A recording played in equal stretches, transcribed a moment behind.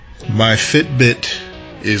My Fitbit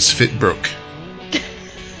is fit broke.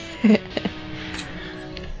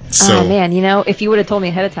 Oh man, you know, if you would have told me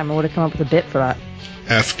ahead of time, I would have come up with a bit for that.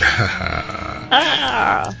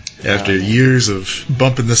 After years of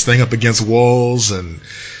bumping this thing up against walls and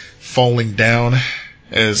falling down,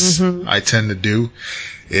 as I tend to do,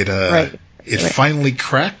 it finally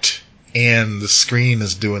cracked, and the screen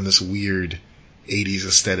is doing this weird 80s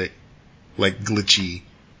aesthetic, like glitchy,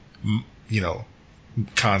 you know,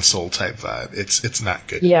 console type vibe. It's not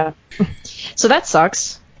good. Yeah. So that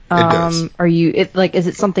sucks. It does. Is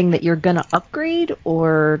it something that you're gonna upgrade,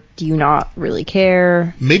 or do you not really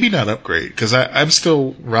care? Maybe not upgrade, because I'm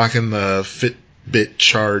still rocking the Fitbit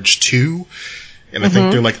Charge 2, and I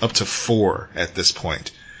think they're like up to 4 at this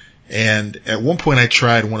point. And at one point I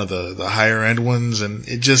tried one of the higher end ones, and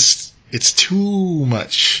it's too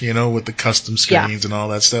much, you know, with the custom screens and all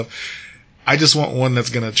that stuff. I just want one that's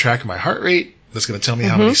going to track my heart rate, that's going to tell me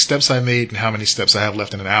how many steps I made and how many steps I have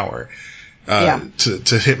left in an hour.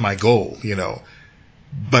 To hit my goal, you know.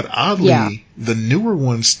 But oddly, the newer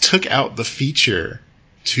ones took out the feature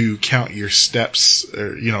to count your steps,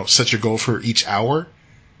 or, you know, set your goal for each hour.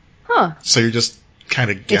 Huh. So you're just kind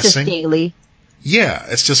of guessing. It's just daily. Yeah,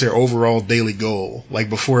 it's just your overall daily goal. Like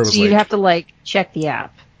before it was so you have to check the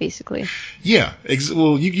app, basically. Yeah.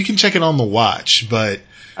 Well, you can check it on the watch, but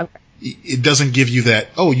it doesn't give you that,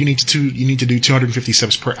 oh, you need to do 250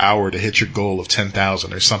 steps per hour to hit your goal of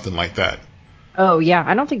 10,000 or something like that. Oh, yeah.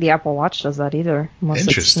 I don't think the Apple Watch does that either. Unless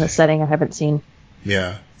it's in a setting I haven't seen.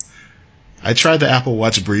 Yeah. I tried the Apple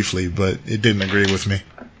Watch briefly, but it didn't agree with me.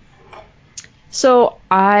 So,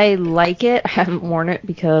 I like it. I haven't worn it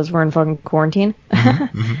because we're in fucking quarantine.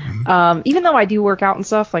 Even though I do work out and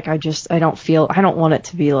stuff, I don't want it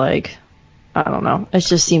to be I don't know. It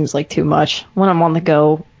just seems like too much. When I'm on the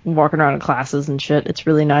go, walking around in classes and shit, it's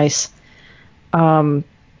really nice. When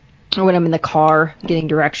I'm in the car getting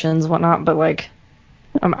directions and whatnot, but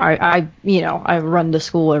I run to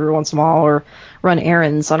school every once in a while or run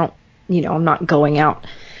errands. I'm not going out.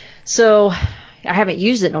 So I haven't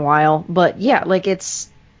used it in a while, but yeah,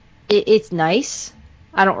 it's nice.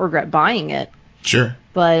 I don't regret buying it. Sure.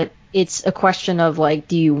 But it's a question of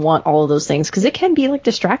do you want all of those things? Because it can be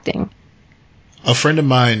distracting. A friend of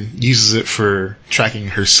mine uses it for tracking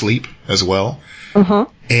her sleep as well.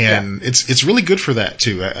 And it's really good for that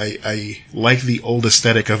too. I like the old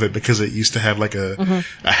aesthetic of it because it used to have a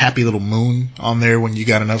happy little moon on there when you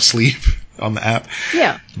got enough sleep on the app.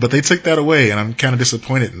 Yeah. But they took that away, and I'm kind of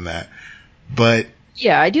disappointed in that. But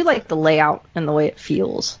yeah, I do like the layout and the way it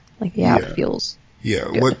feels. The app feels. Yeah,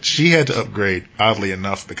 good. What she had to upgrade, oddly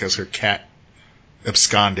enough, because her cat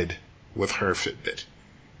absconded with her Fitbit.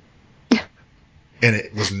 And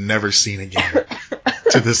it was never seen again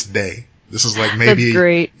to this day. This is maybe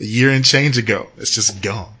a year and change ago. It's just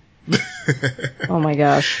gone. Oh my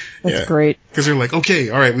gosh. That's great. Because they're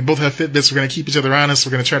okay, all right, we both have Fitbits. We're going to keep each other honest.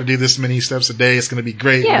 We're going to try to do this many steps a day. It's going to be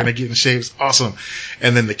great. We're going to get in shape. It's awesome.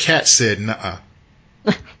 And then the cat said, nuh-uh.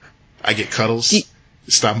 I get cuddles.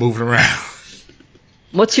 Stop moving around.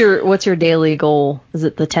 What's your daily goal? Is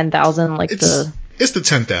it the 10,000? It's the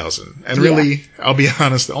 10,000. And really, I'll be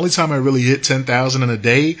honest, the only time I really hit 10,000 in a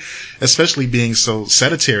day, especially being so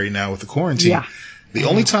sedentary now with the quarantine, the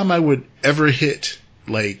only time I would ever hit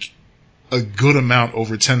a good amount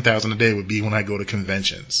over 10,000 a day would be when I go to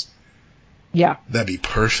conventions. Yeah. That'd be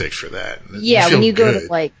perfect for that. Yeah, when you go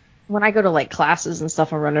to when I go to classes and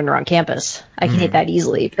stuff and running around campus, I can hit that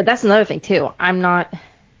easily. But that's another thing too. I'm not,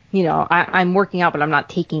 I'm working out, but I'm not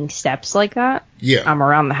taking steps like that. Yeah. I'm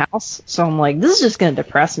around the house. So I'm this is just going to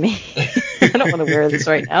depress me. I don't want to wear this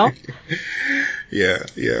right now. Yeah.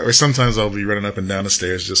 Or sometimes I'll be running up and down the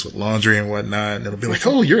stairs just with laundry and whatnot, and it'll be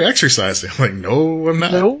oh, you're exercising. I'm no, I'm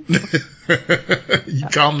not. No. You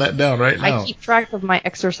calm that down right now. I keep track of my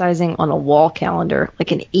exercising on a wall calendar,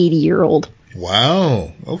 like an 80-year-old.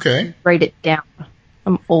 Wow. Okay. Write it down.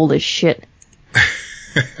 I'm old as shit.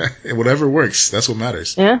 Whatever works. That's what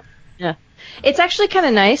matters. Yeah. It's actually kind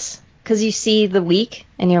of nice because you see the week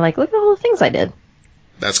and you're look at all the things I did.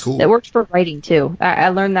 That's cool. It works for writing too. I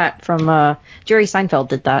learned that from Jerry Seinfeld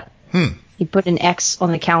did that. He put an X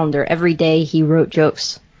on the calendar every day. He wrote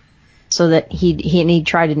jokes so that he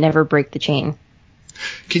tried to never break the chain.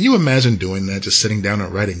 Can you imagine doing that? Just sitting down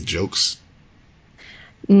and writing jokes?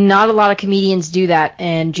 Not a lot of comedians do that,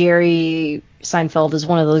 and Jerry Seinfeld is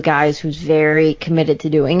one of those guys who's very committed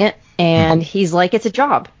to doing it, and he's it's a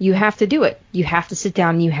job. You have to do it. You have to sit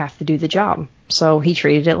down and you have to do the job. So he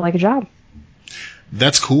treated it like a job.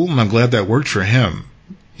 That's cool, and I'm glad that worked for him.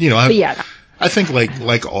 I think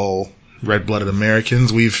like all red-blooded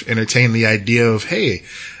Americans, we've entertained the idea of, hey,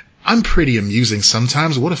 I'm pretty amusing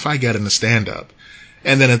sometimes. What if I got into stand-up?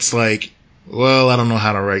 And then it's like, well, I don't know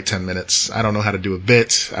how to write 10 minutes. I don't know how to do a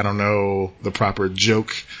bit. I don't know the proper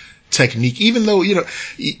joke technique. Even though,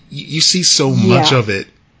 you see so much of it.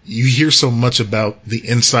 You hear so much about the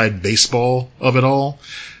inside baseball of it all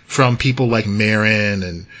from people like Marin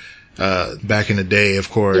and back in the day, of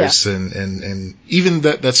course, and even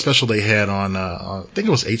that special they had on I think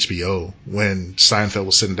it was HBO when Seinfeld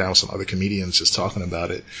was sitting down with some other comedians just talking about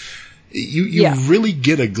it. You really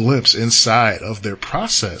get a glimpse inside of their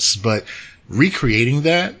process, but recreating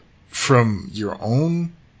that from your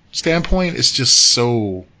own standpoint is just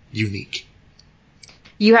so unique.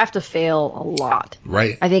 You have to fail a lot.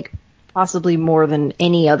 Right. I think possibly more than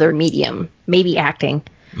any other medium, maybe acting.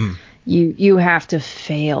 You have to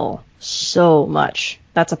fail so much.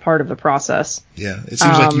 That's a part of the process. Yeah, it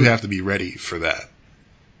seems like you have to be ready for that.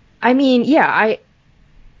 I mean, yeah,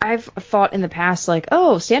 I've thought in the past, like,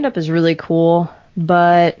 oh, stand-up is really cool,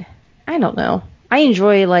 but I don't know. I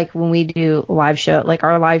enjoy, like, when we do a live show. Like,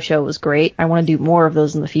 our live show was great. I want to do more of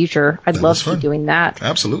those in the future. I'd love to keep doing that.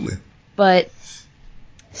 Absolutely. But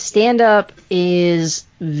stand-up is,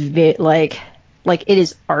 like, it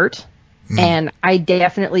is art. And I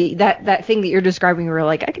definitely, that thing that you're describing where,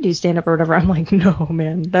 like, I could do stand-up or whatever, I'm like, no,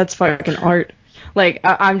 man, that's fucking art. Like,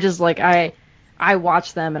 I'm just, like, I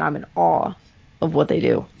watch them and I'm in awe of what they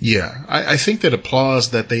do. Yeah, I think that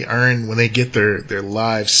applause that they earn when they get their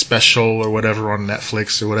live special or whatever on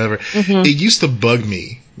Netflix or whatever, it used to bug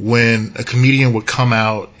me when a comedian would come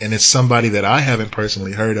out and it's somebody that I haven't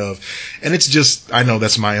personally heard of, and it's just, I know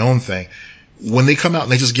that's my own thing. When they come out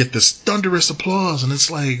and they just get this thunderous applause, and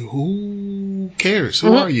it's like, who cares?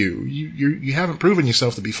 Who are you? You haven't proven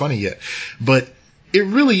yourself to be funny yet. But it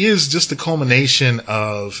really is just a culmination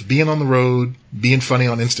of being on the road, being funny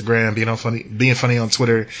on Instagram, being funny on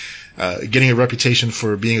Twitter, getting a reputation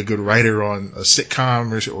for being a good writer on a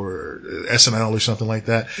sitcom or SNL or something like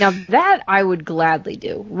that. Now that I would gladly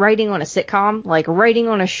do. Writing on a sitcom, like writing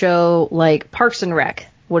on a show like Parks and Rec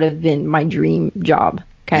would have been my dream job.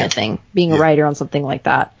 Kind of thing, being a writer on something like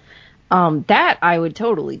that. That I would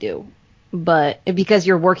totally do, but because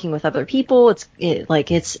you're working with other people,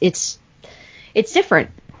 it's different.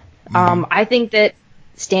 I think that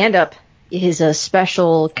stand-up is a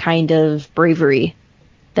special kind of bravery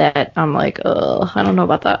that I'm like, I don't know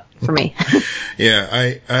about that for me.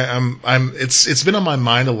 Yeah, I'm. It's been on my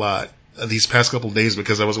mind a lot these past couple of days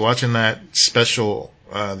because I was watching that special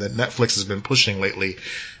that Netflix has been pushing lately.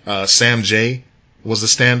 Sam J was a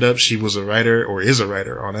stand-up. She was a writer, or is a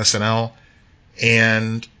writer, on SNL.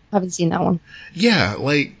 And I haven't seen that one. Yeah,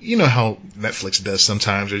 like, you know how Netflix does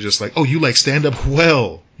sometimes. They're just like, oh, you like stand-up?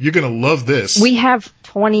 Well, you're going to love this. We have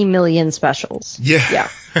 20 million specials. Yeah.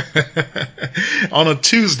 On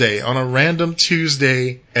a random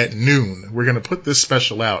Tuesday at noon, we're going to put this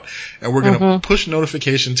special out. And we're going to push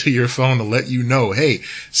notification to your phone to let you know, hey,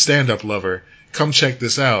 stand-up lover, come check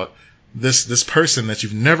this out. This person that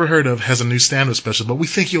you've never heard of has a new stand-up special, but we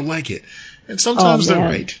think you'll like it. And sometimes they're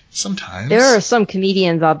right. Sometimes. There are some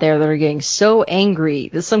comedians out there that are getting so angry.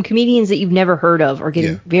 There's some comedians that you've never heard of are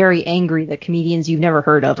getting very angry that comedians you've never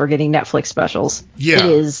heard of are getting Netflix specials. Yeah. It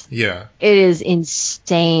is. Yeah. It is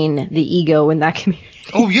insane, the ego in that community.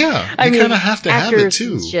 Oh, yeah. You kind of have to have it,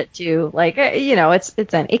 too. Shit, too. Like,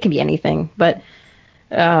 it can be anything. But,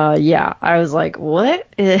 yeah, I was like, what?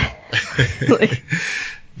 Like,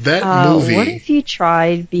 that movie. What if you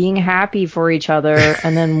tried being happy for each other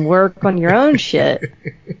and then work on your own shit?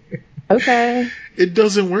 Okay. It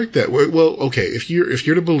doesn't work that way. Well, okay, if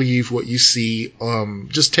you're to believe what you see,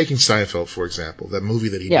 just taking Seinfeld, for example, that movie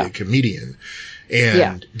that he did, Comedian,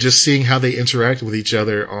 and just seeing how they interact with each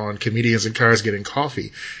other on Comedians in Cars Getting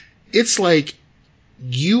Coffee, it's like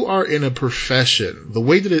you are in a profession. The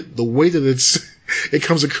way that it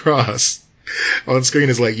comes across on screen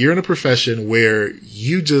is like you're in a profession where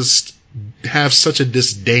you just have such a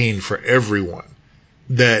disdain for everyone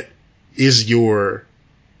that is you're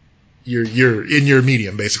in your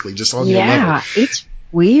medium, basically, just on your level. Yeah, it's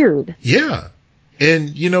weird. Yeah.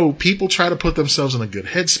 And, people try to put themselves in a good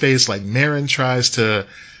headspace, like Marin tries to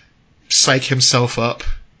psych himself up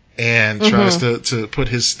and tries to put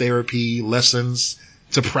his therapy lessons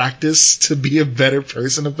to practice to be a better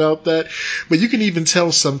person about that. But you can even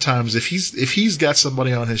tell sometimes if he's got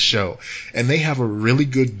somebody on his show and they have a really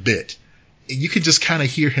good bit, you can just kind of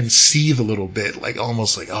hear him seethe a little bit, like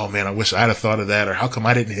almost like, oh man, I wish I'd have thought of that, or how come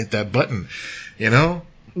I didn't hit that button,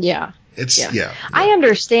 Yeah. I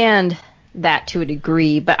understand that to a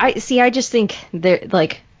degree, but I just think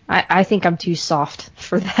I think I'm too soft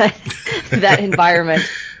for that environment.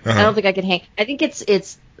 I don't think I can hang. I think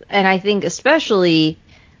it's, and I think especially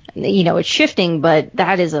it's shifting, but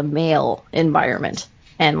that is a male environment.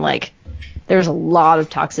 And, like, there's a lot of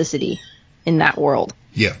toxicity in that world.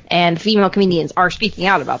 Yeah. And female comedians are speaking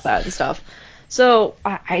out about that and stuff. So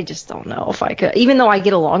I just don't know if I could, even though I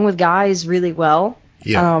get along with guys really well.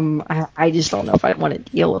 Yeah. I just don't know if I want to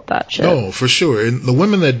deal with that shit. No, for sure. And the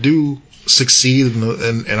women that do succeed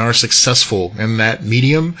and are successful in that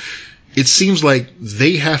medium, it seems like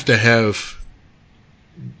they have to have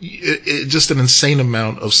just an insane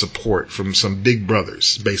amount of support from some big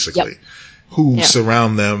brothers, basically, who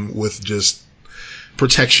surround them with just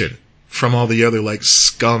protection from all the other like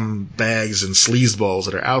scum bags and sleazeballs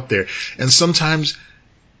that are out there. And sometimes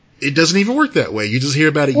it doesn't even work that way. You just hear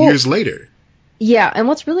about it years later. Yeah, and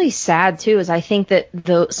what's really sad too is I think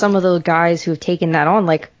that some of the guys who have taken that on,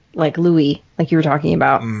 like Louis, like you were talking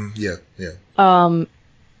about. Yeah.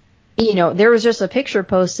 There was just a picture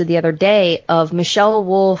posted the other day of Michelle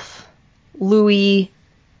Wolf, Louis,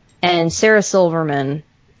 and Sarah Silverman,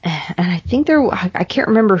 and I think I can't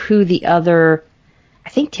remember who the other. I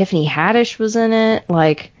think Tiffany Haddish was in it.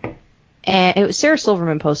 And it was Sarah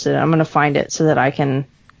Silverman posted it. I'm gonna find it so that I can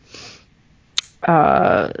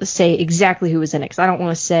say exactly who was in it, because I don't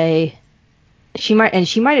want to say she might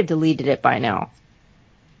have deleted it by now.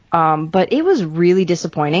 But it was really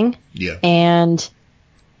disappointing. Yeah. And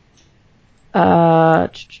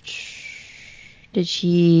did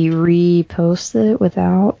she repost it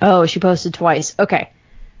without? Oh, she posted twice. Okay.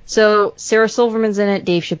 So Sarah Silverman's in it,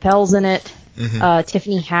 Dave Chappelle's in it,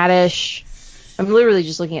 Tiffany Haddish. I'm literally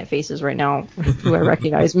just looking at faces right now who I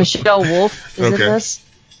recognize. Michelle Wolf is in this.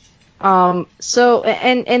 So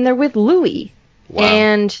and they're with Louis. Wow.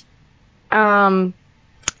 And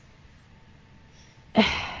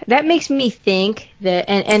that makes me think that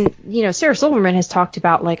and Sarah Silverman has talked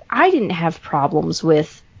about, like, I didn't have problems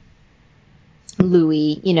with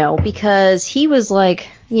Louis, because he was like,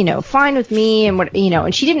 fine with me and what,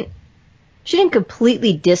 and she didn't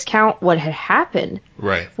completely discount what had happened.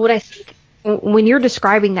 Right. What I think when you're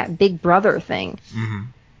describing that big brother thing,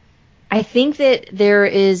 I think that there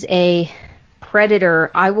is a predator.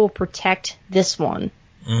 I will protect this one.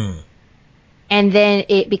 And then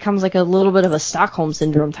it becomes like a little bit of a Stockholm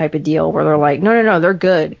Syndrome type of deal where they're like, no, they're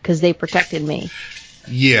good because they protected me.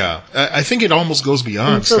 Yeah, I think it almost goes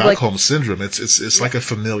beyond Stockholm Syndrome. It's like a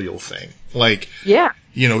familial thing. Like,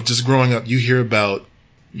 just growing up, you hear about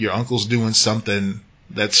your uncles doing something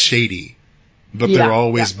that's shady, but they're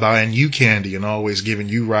always buying you candy and always giving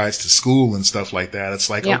you rides to school and stuff like that. It's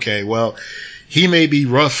like, okay, well, he may be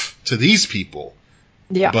rough to these people,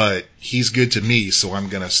 but he's good to me, so I'm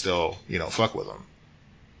going to still, fuck with him.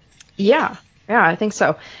 Yeah, I think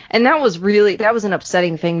so. And that was an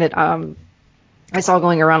upsetting thing that I saw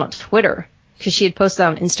going around on Twitter, because she had posted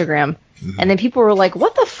on Instagram, and then people were like,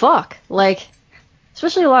 what the fuck? Like,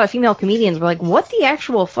 especially a lot of female comedians were like, what the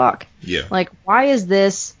actual fuck? Yeah. Like, why is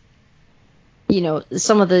this,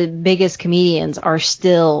 some of the biggest comedians are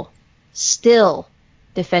still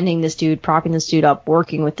defending this dude, propping this dude up,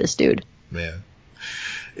 working with this dude. Man.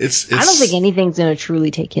 I don't think anything's going to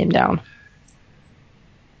truly take him down.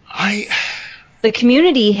 The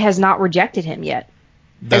community has not rejected him yet.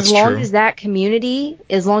 That's as long true. as that community,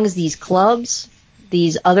 as long as these clubs,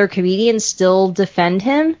 these other comedians still defend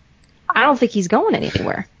him, I don't think he's going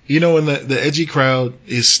anywhere. And the edgy crowd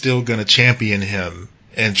is still going to champion him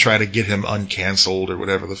and try to get him uncanceled or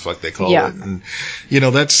whatever the fuck they call it. And,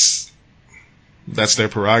 that's their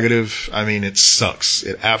prerogative. I mean, it sucks.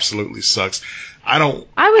 It absolutely sucks. I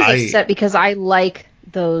was upset because I like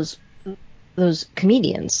those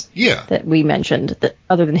comedians that we mentioned, that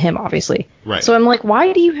other than him, obviously. Right. So I'm like,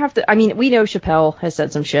 why do you have to? I mean, we know Chappelle has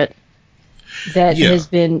said some shit that has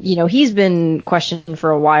been, he's been questioned for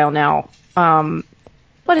a while now.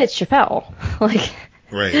 But it's Chappelle. Like,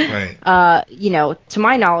 right. To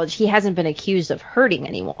my knowledge, he hasn't been accused of hurting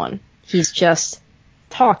anyone. He's just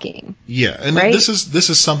talking. Yeah, and this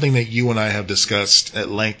is something that you and I have discussed at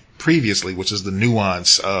length previously, which is the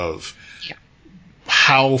nuance of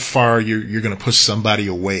how far you're going to push somebody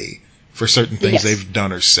away for certain things they've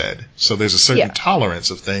done or said. So there's a certain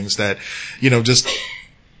tolerance of things that, just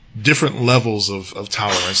different levels of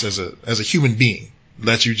tolerance as a human being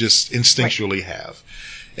that you just instinctually have.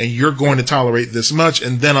 And you're going to tolerate this much,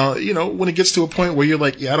 and then, when it gets to a point where you're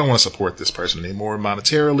like, I don't want to support this person anymore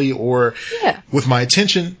monetarily or with my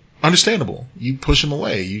attention, understandable. You push them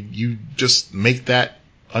away. You just make that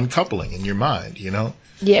uncoupling in your mind,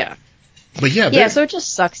 Yeah. But yeah, so it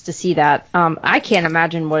just sucks to see that. I can't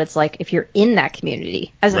imagine what it's like if you're in that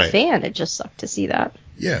community. As a fan, it just sucked to see that.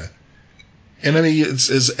 Yeah. And I mean,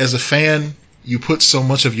 as a fan, you put so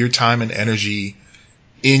much of your time and energy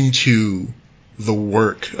into the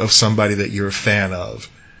work of somebody that you're a fan of,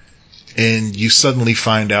 and you suddenly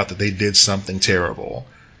find out that they did something terrible.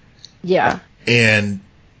 Yeah. And,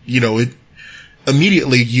 it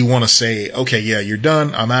immediately you want to say, okay, yeah, you're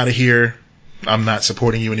done. I'm out of here. I'm not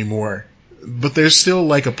supporting you anymore. But there's still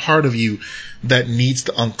like a part of you that needs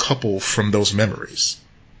to uncouple from those memories.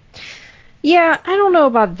 Yeah, I don't know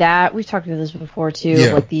about that. We've talked about this before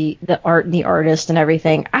too, like the art and the artist and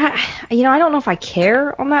everything. I don't know if I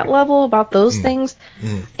care on that level about those things.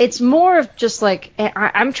 It's more of just like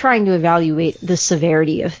I'm trying to evaluate the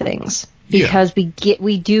severity of things because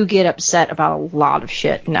we do get upset about a lot of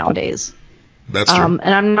shit nowadays. That's true.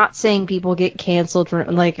 And I'm not saying people get canceled for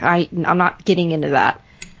I'm not getting into that.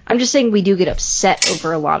 I'm just saying we do get upset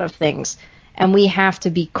over a lot of things, and we have to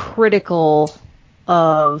be critical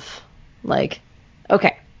of. Like,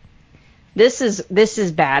 okay, this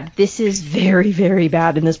is bad. This is very, very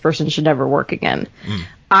bad, and this person should never work again.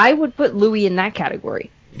 I would put Louis in that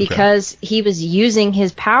category because he was using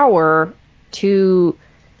his power to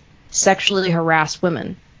sexually harass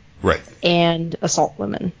women. Right. And assault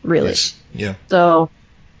women, really. Yes. Yeah. So,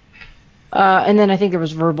 and then I think there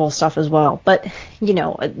was verbal stuff as well. But,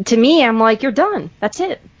 to me, I'm like, you're done. That's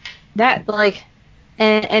it.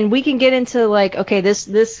 And we can get into like, okay, this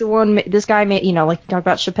guy made, like you talked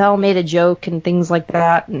about Chappelle made a joke and things like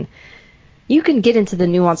that, and you can get into the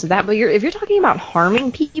nuance of that. But if you're talking about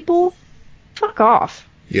harming people, fuck off.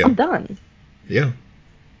 Yeah. I'm done. Yeah.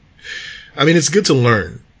 I mean, it's good to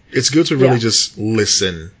learn. It's good to really just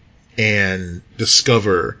listen and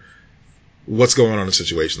discover what's going on in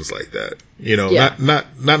situations like that.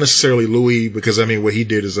 Not necessarily Louis, because I mean what he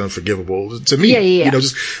did is unforgivable to me.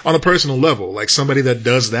 Just on a personal level, like somebody that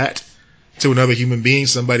does that to another human being,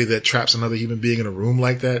 somebody that traps another human being in a room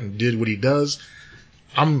like that and did what he does,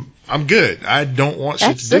 I'm good. I don't want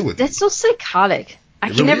shit to do with it. That's so psychotic. I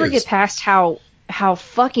can never get past how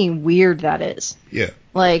fucking weird that is. Yeah.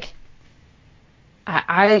 Like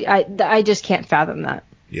I just can't fathom that.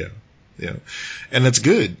 Yeah. Yeah. And that's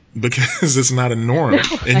good because it's not a norm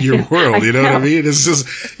in your world. You know what I mean? It's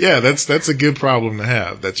just, that's a good problem to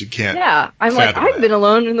have that you can't. Yeah. I'm like, I've been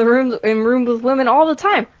alone in rooms with women all the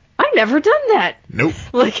time. I've never done that. Nope.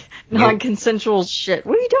 Like non-consensual shit.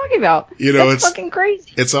 What are you talking about? That's fucking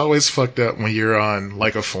crazy. It's always fucked up when you're on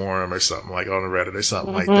like a forum or something, like on Reddit or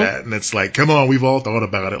something like that. And it's like, come on, we've all thought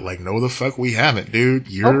about it. Like, no, the fuck we haven't, dude.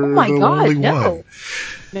 You're the only one. No.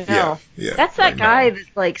 Yeah. That's that guy that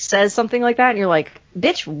like says something like that and you're like,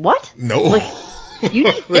 bitch, what? No. Like, you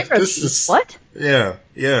need therapy. What? Yeah.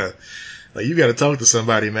 Yeah. Like, you gotta talk to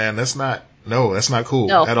somebody, man. That's not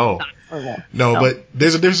cool at all. No, but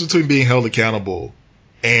there's a difference between being held accountable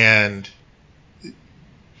and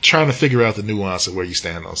trying to figure out the nuance of where you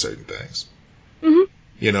stand on certain things.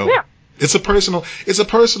 Yeah. It's a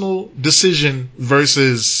personal decision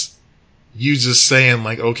versus you just saying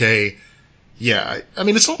like, okay, yeah, I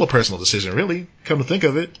mean, it's all a personal decision, really. Come to think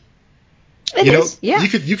of it. It is, yeah.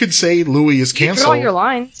 You could say Louis is canceled. You draw your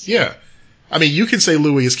lines. Yeah. I mean, you can say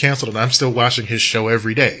Louis is canceled and I'm still watching his show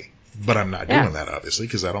every day. But I'm not doing that, obviously,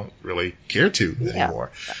 because I don't really care to anymore.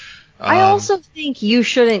 I also think you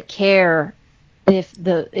shouldn't care if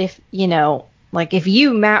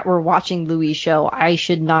you, Matt, were watching Louis' show, I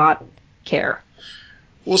should not care.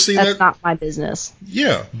 Well, see, that's not my business.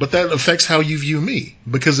 Yeah, but that affects how you view me.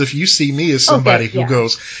 Because if you see me as somebody who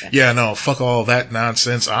goes, no, fuck all that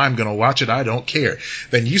nonsense, I'm going to watch it, I don't care.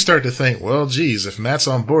 Then you start to think, well, geez, if Matt's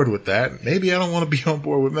on board with that, maybe I don't want to be on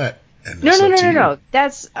board with Matt. No.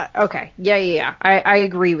 That's okay. Yeah. I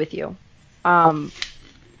agree with you.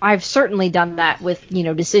 I've certainly done that with,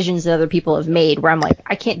 decisions that other people have made where I'm like,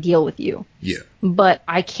 I can't deal with you. Yeah. But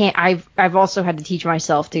I can't, I've also had to teach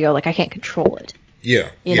myself to go like, I can't control it. Yeah.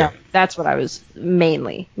 You know, that's what I was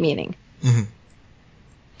mainly meaning. Mm-hmm.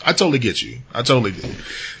 I totally get you. I totally do.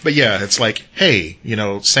 But yeah, it's like, hey,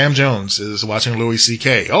 Sam Jones is watching Louis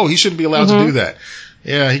C.K. Oh, he shouldn't be allowed to do that.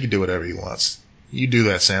 Yeah, he can do whatever he wants. You do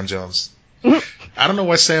that, Sam Jones. I don't know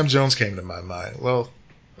why Sam Jones came to my mind. Well,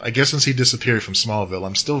 I guess since he disappeared from Smallville,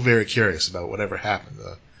 I'm still very curious about whatever happened.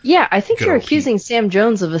 Yeah, I think you're accusing Sam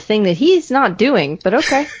Jones of a thing that he's not doing, but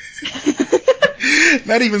okay.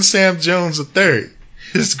 Not even Sam Jones III.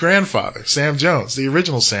 His grandfather, Sam Jones, the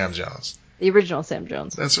original Sam Jones. The original Sam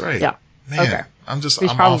Jones. That's right. Yeah. Man, okay. He's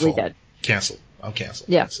probably awful. Dead. Canceled. I'm canceled.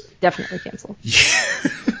 Yeah, definitely canceled. Yeah.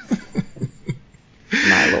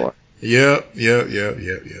 My lord. Yep.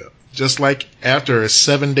 Just like after a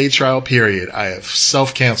 7-day trial period, I have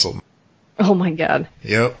self-canceled. Oh my god.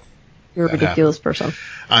 Yep. You're a ridiculous person.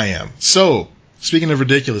 I am. So, speaking of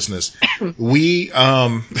ridiculousness, we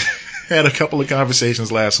had a couple of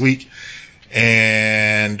conversations last week,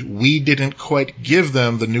 and we didn't quite give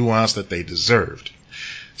them the nuance that they deserved.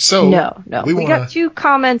 So no. We got 2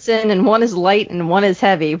 comments in, and one is light and one is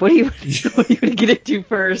heavy. What are you going to get into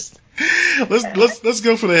first? Let's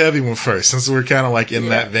go for the heavy one first, since we're kind of like in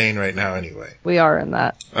that vein right now anyway. We are in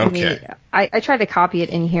that. Okay. I tried to copy it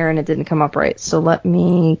in here and it didn't come up right. So let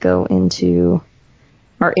me go into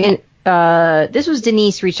this was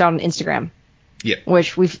Denise reached out on Instagram. Yeah.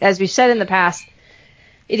 Which as we've said in the past,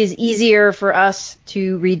 it is easier for us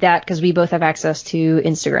to read that because we both have access to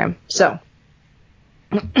Instagram. So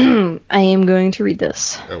I am going to read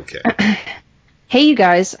this. Okay. Hey, you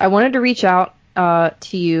guys, I wanted to reach out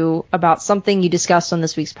to you about something you discussed on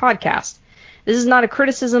this week's podcast. This is not a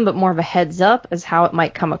criticism, but more of a heads up as how it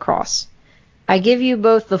might come across. I give you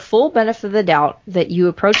both the full benefit of the doubt that you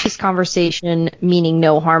approach this conversation meaning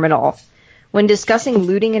no harm at all. When discussing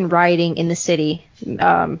looting and rioting in the city,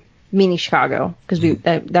 meaning Chicago, because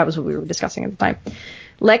that was what we were discussing at the time,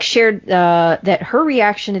 Lex shared that her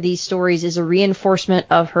reaction to these stories is a reinforcement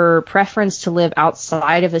of her preference to live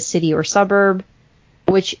outside of a city or suburb,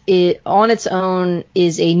 which on its own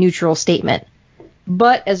is a neutral statement.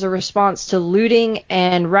 But as a response to looting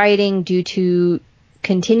and rioting due to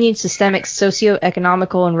continued systemic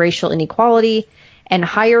socioeconomical and racial inequality and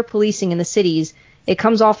higher policing in the cities, it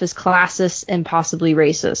comes off as classist and possibly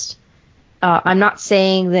racist. I'm not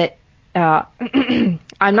saying that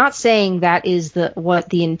is what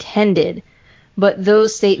the intended, but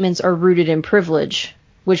those statements are rooted in privilege,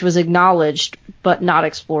 which was acknowledged but not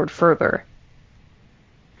explored further.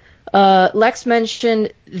 Lex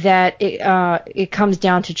mentioned that it comes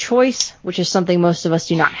down to choice, which is something most of us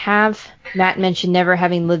do not have. Matt mentioned never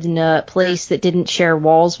having lived in a place that didn't share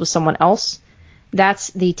walls with someone else. That's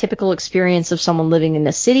the typical experience of someone living in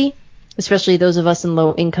a city, especially those of us in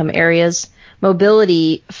low-income areas.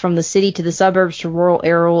 Mobility from the city to the suburbs to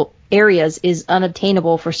rural areas is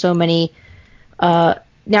unobtainable for so many. Now,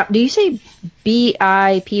 do you say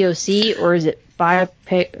BIPOC or is it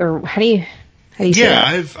BIPOC, or how do you say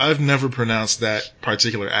that? I've never pronounced that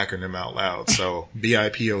particular acronym out loud, so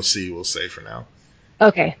BIPOC we'll say for now.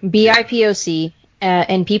 Okay, BIPOC,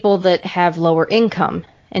 and people that have lower income,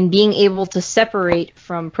 and being able to separate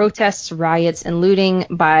from protests, riots, and looting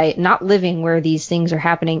by not living where these things are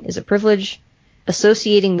happening is a privilege.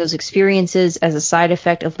 Associating those experiences as a side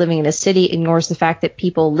effect of living in a city ignores the fact that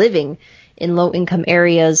people living in low-income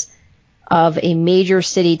areas of a major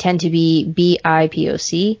city tend to be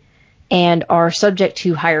BIPOC and are subject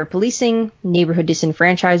to higher policing, neighborhood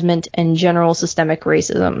disenfranchisement, and general systemic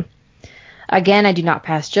racism. Again, I do not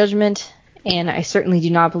pass judgment, and I certainly do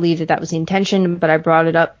not believe that was the intention, but I brought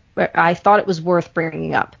it up. I thought it was worth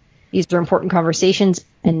bringing up. These are important conversations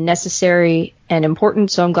and necessary and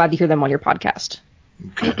important, so I'm glad to hear them on your podcast.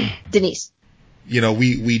 Okay. Denise.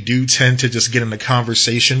 We do tend to just get into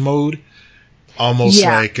conversation mode, almost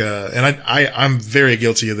like, and I'm very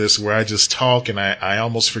guilty of this, where I just talk and I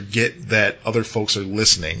almost forget that other folks are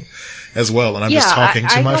listening as well, and I'm just talking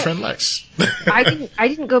to my friend Lex. I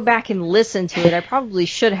didn't go back and listen to it. I probably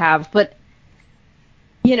should have, but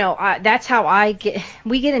that's how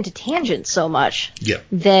we get into tangents so much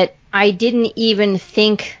that I didn't even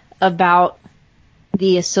think about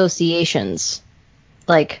the associations,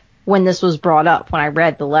 like when this was brought up, when I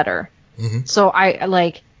read the letter. Mm-hmm. So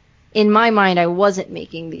in my mind, I wasn't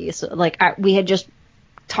making these, we had just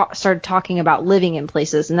started talking about living in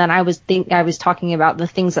places, and then I was talking about the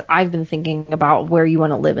things that I've been thinking about, where you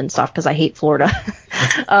want to live and stuff, because I hate Florida.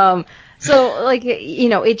 So,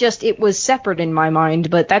 it was separate in my mind,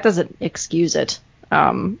 but that doesn't excuse it.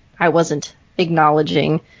 I wasn't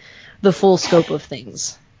acknowledging the full scope of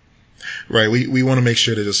things. Right. We want to make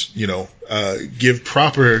sure to just, give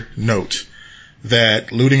proper note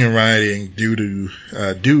that looting and rioting due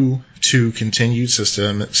to continued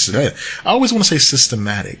I always want to say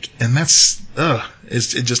systematic, and that's,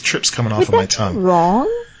 it just trips coming off of my tongue.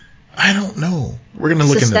 Wrong? I don't know. We're going to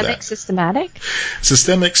look into that. Systematic?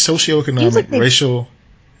 Systemic, socioeconomic, racial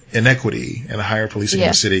inequity, and a higher policing in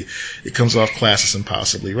the city. It comes off classist and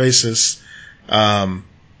possibly racist.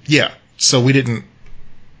 So we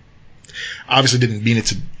obviously didn't mean it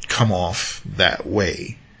to come off that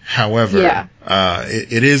way. However,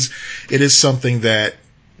 it is something that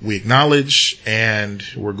we acknowledge, and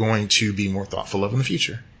we're going to be more thoughtful of in the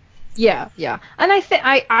future. Yeah. And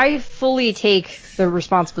I fully take the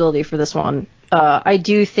responsibility for this one. I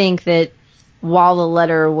do think that while the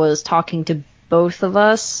letter was talking to both of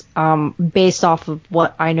us, based off of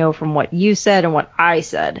what I know from what you said and what I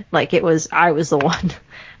said, I was the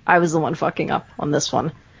one fucking up on this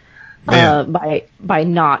one. By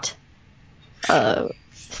not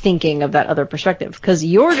thinking of that other perspective. Because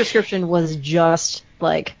your description was just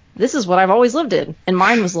like, this is what I've always lived in. And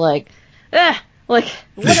mine was like, like,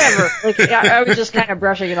 whatever. Like, I was just kind of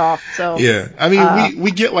brushing it off. So yeah, I mean,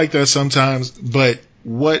 we get like that sometimes, but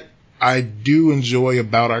what I do enjoy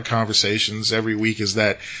about our conversations every week is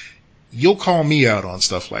that you'll call me out on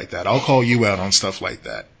stuff like that. I'll call you out on stuff like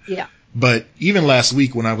that. Yeah. But even last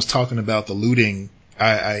week when I was talking about the looting,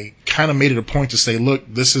 I kind of made it a point to say, look,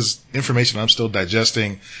 this is information I'm still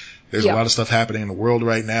digesting. There's a lot of stuff happening in the world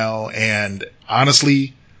right now. And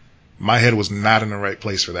honestly, my head was not in the right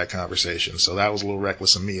place for that conversation. So that was a little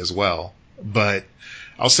reckless of me as well. But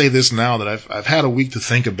I'll say this now that I've had a week to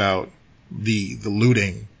think about the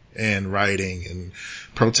looting and rioting and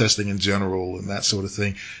protesting in general and that sort of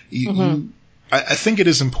thing. I think it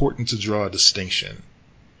is important to draw a distinction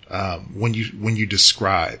when you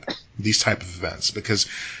describe these type of events, because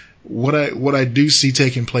what I do see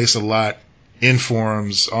taking place a lot in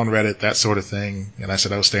forums, on Reddit, that sort of thing, and I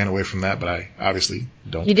said I was staying away from that, but I obviously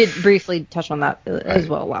don't. You did briefly touch on that as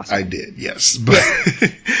well last time. I did, yes. But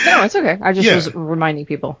no, it's okay. I just was reminding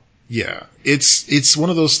people. Yeah, it's one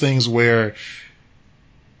of those things where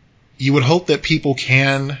you would hope that people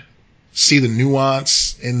can see the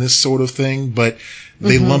nuance in this sort of thing, but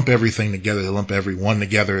they lump everything together. They lump everyone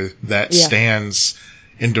together that stands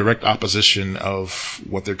in direct opposition of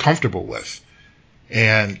what they're comfortable with.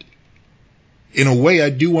 And in a way,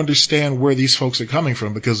 I do understand where these folks are coming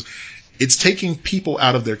from, because it's taking people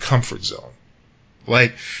out of their comfort zone.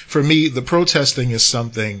 Like, for me, the protesting is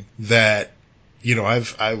something that, you know,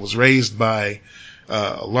 I was raised by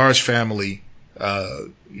a large family,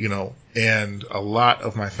 you know, and a lot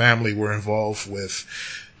of my family were involved with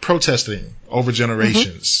protesting over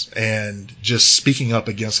generations and just speaking up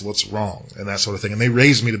against what's wrong and that sort of thing. And they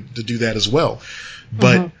raised me to do that as well.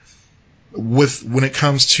 But when it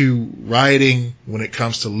comes to rioting, when it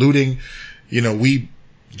comes to looting, you know, we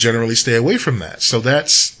generally stay away from that. So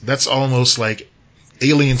that's almost like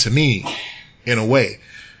alien to me in a way.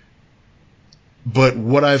 But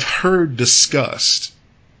what I've heard discussed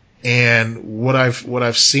and what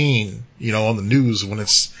I've seen, you know, on the news when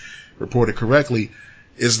it's reported correctly,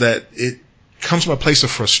 is that it comes from a place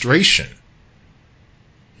of frustration.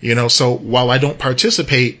 You know, so while I don't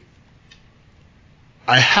participate,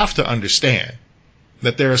 I have to understand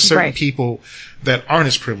that there are certain people that aren't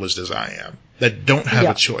as privileged as I am, that don't have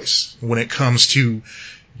a choice when it comes to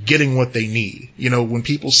getting what they need. You know, when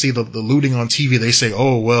people see the looting on TV, they say,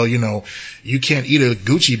 oh, well, you know, you can't eat a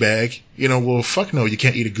Gucci bag. You know, well, fuck no, you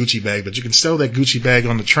can't eat a Gucci bag, but you can sell that Gucci bag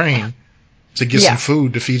on the train to get some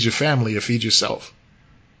food to feed your family or feed yourself.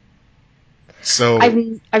 So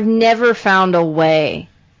I've never found a way.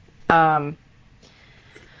 I've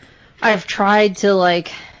tried to,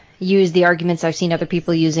 like, use the arguments I've seen other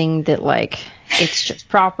people using that, like, it's just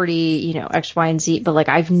property, you know, X, Y, and Z, but, like,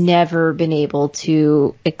 I've never been able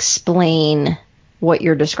to explain what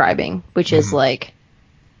you're describing, which is, like,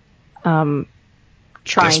 trying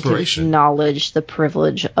to acknowledge the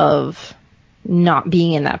privilege of not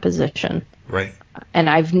being in that position. Right. And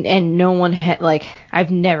I've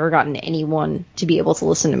never gotten anyone to be able to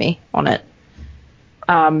listen to me on it.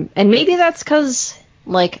 And maybe that's because,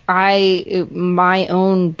 like, my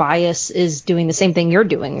own bias is doing the same thing you're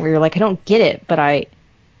doing, where you're like, I don't get it, but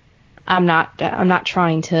I'm not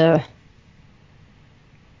trying to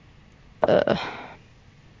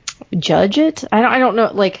judge it. I don't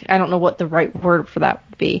know, like, I don't know what the right word for that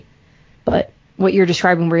would be, but what you're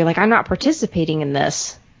describing, where you're like, I'm not participating in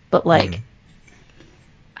this, but, like,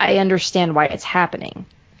 I understand why it's happening.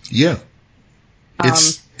 Yeah.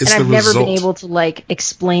 It's and the I've never result. been able to, like,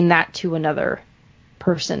 explain that to another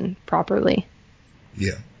person properly.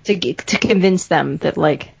 Yeah. To convince them that,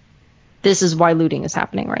 like, this is why looting is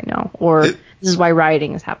happening right now, or this is why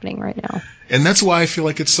rioting is happening right now. And that's why I feel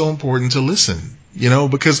like it's so important to listen, you know,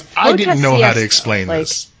 because I didn't know how to explain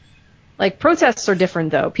this. Like, protests are different,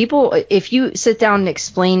 though. People, if you sit down and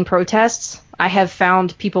explain protests, I have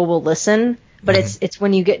found people will listen, but it's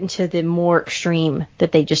when you get into the more extreme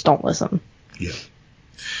that they just don't listen. Yeah.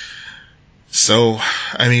 So,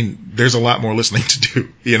 I mean, there's a lot more listening to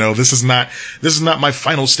do. You know, this is not my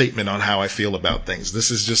final statement on how I feel about things.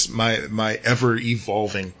 This is just my ever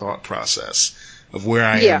evolving thought process of where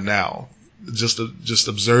I am now. Just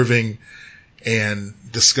observing and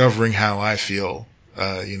discovering how I feel,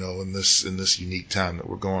 you know, in this unique time that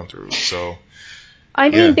we're going through. So, I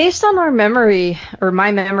mean, based on our memory, or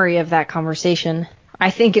my memory of that conversation, I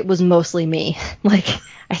think it was mostly me. Like,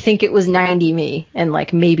 I think it was 90 me and,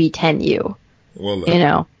 like, maybe 10 you. Well, you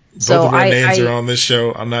know. Both of our names are on this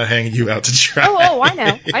show. I'm not hanging you out to dry. Oh, I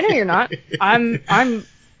know. I know you're not. I'm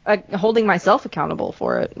holding myself accountable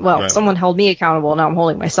for it. Well, Right. someone held me accountable. Now I'm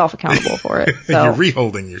holding myself accountable for it. So You're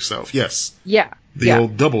reholding yourself. Yes. yeah, The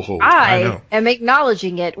old double hold. I I know. am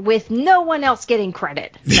acknowledging it with no one else getting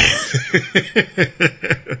credit.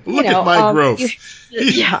 Look at my growth.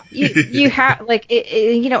 You have like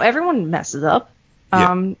everyone messes up.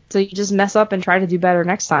 So you just mess up and try to do better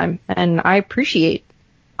next time. And I appreciate,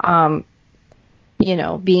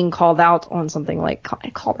 being called out on something like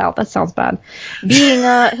called out. That sounds bad. Being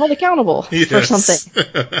held accountable for something.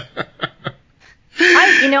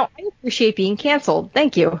 I appreciate being canceled.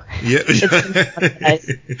 Thank you. Yeah.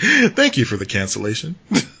 Nice. Thank you for the cancellation.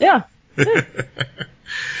 Yeah.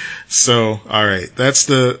 So, all right, that's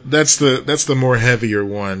the more heavier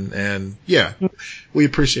one, and yeah, we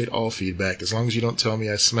appreciate all feedback as long as you don't tell me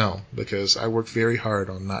I smell, because I work very hard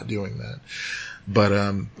on not doing that. But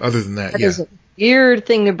other than that, That is a weird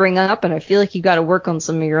thing to bring up, and I feel like you got to work on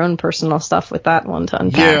some of your own personal stuff with that one to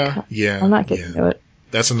unpack. Yeah. I'm not getting to it.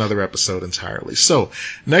 That's another episode entirely. So,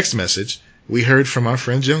 next message, we heard from our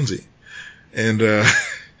friend Jonesy, and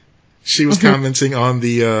she was commenting on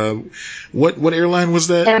the what airline was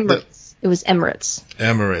that? Emirates. It was Emirates.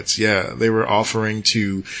 Emirates, yeah. They were offering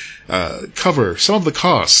to cover some of the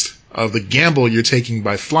cost of the gamble you're taking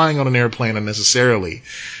by flying on an airplane unnecessarily.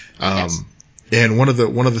 Yes. And one of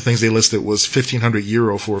the things they listed was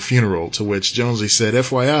 €1,500 for a funeral, to which Jonesy said,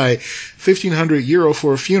 FYI, €1,500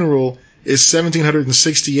 for a funeral is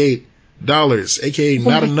 $1,768, aka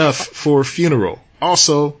not enough for a funeral.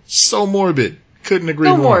 Also, so morbid. Couldn't agree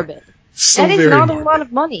more. Morbid. So that is very not morbid. a lot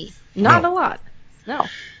of money. Not a lot. No.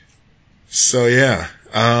 So yeah,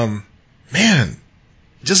 man,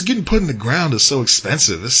 just getting put in the ground is so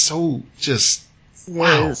expensive. It's so just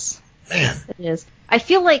wow, man. It is. I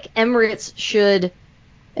feel like Emirates should,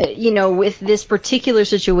 with this particular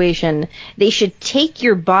situation, they should take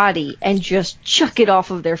your body and just chuck it off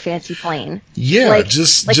of their fancy plane. Yeah,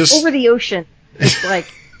 just just over the ocean. It's like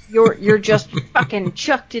you're just fucking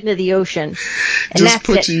chucked into the ocean, and just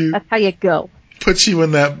that's it. That's how you go. Put you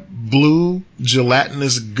in that blue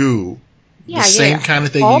gelatinous goo. The same kind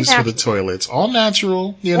that they use for the toilets. All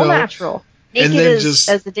natural, All natural. Naked and then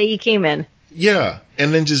as the day you came in. Yeah,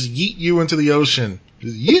 and then just yeet you into the ocean.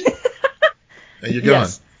 Just yeet, and you're gone.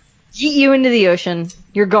 Yes. Yeet you into the ocean.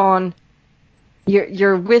 You're gone.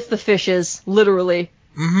 You're with the fishes, literally.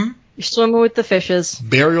 Mm-hmm. You're swimming with the fishes.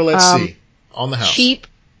 Burial at sea, on the house. Cheap.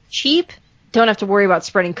 Don't have to worry about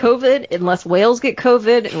spreading COVID unless whales get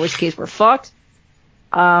COVID, in which case we're fucked.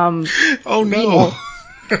 Oh no.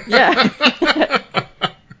 Yeah.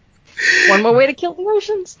 One more way to kill the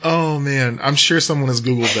oceans. Oh man, I'm sure someone has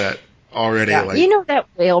Googled that already. Yeah. Like, that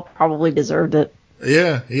whale probably deserved it.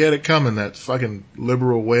 Yeah, he had it coming, that fucking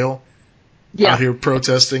liberal whale. Yeah. Out here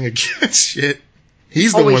protesting against shit.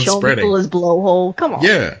 He's always the one spreading. People his blowhole. Come on.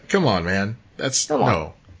 Yeah, come on, man.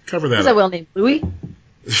 No. Cover that up. Is that whale named Louis?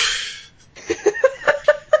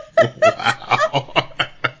 Wow.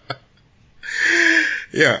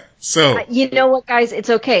 Yeah, so. You know what, guys? It's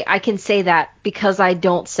okay. I can say that because I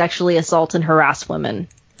don't sexually assault and harass women.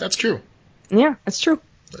 That's true. Yeah, that's true.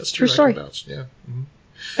 That's true. True story. I can vouch. Yeah. Mm-hmm.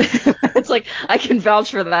 It's like, I can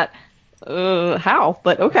vouch for that. How?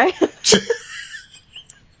 But okay.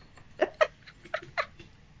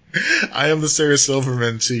 I am the Sarah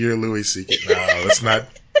Silverman to your Louis C.K. No, let's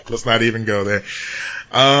not even go there.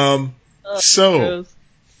 So,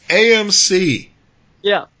 AMC.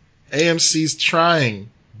 Yeah. AMC's trying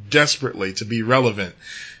desperately to be relevant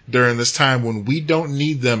during this time when we don't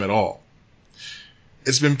need them at all.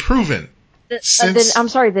 It's been proven since... I'm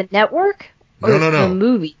sorry, the network? Or no. The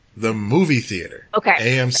movie? The movie theater. Okay.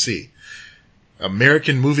 AMC.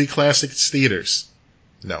 American Movie Classics Theaters.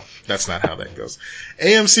 No, that's not how that goes.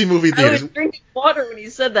 AMC Movie Theaters. I was drinking water when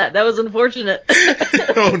you said that. That was unfortunate.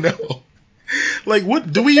 Oh no. Like,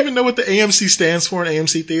 what? Do we even know what the AMC stands for in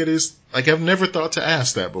AMC Theaters? Like, I've never thought to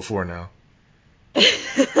ask that before now.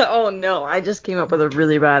 Oh no, I just came up with a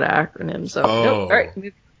really bad acronym. So, All right.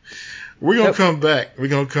 We're gonna come back. We're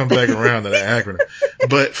gonna come back around to that acronym.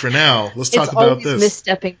 But for now, let's talk about this. It's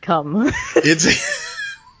misstepping cum.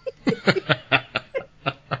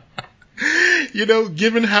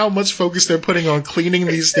 Given how much focus they're putting on cleaning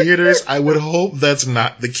these theaters, I would hope that's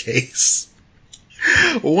not the case.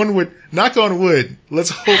 One would, knock on wood,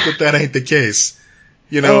 let's hope that ain't the case.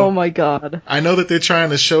 Oh my god. I know that they're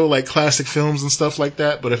trying to show like classic films and stuff like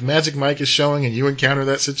that, but if Magic Mike is showing and you encounter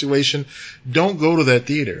that situation, don't go to that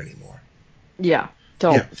theater anymore. Yeah,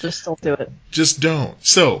 don't. Yeah. Just don't do it. Just don't.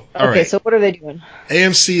 So, all right. Okay, so what are they doing?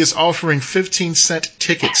 AMC is offering 15-cent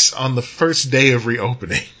tickets on the first day of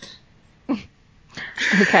reopening.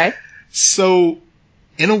 Okay. So,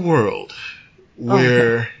 in a world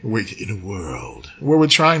where we're in a world where we're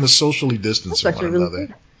trying to socially distance from one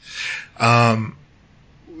another.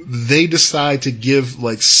 They decide to give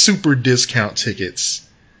like super discount tickets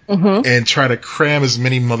and try to cram as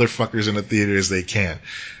many motherfuckers in the theater as they can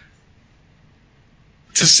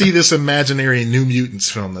to see this imaginary New Mutants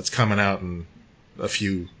film that's coming out in a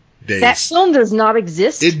few days. That film does not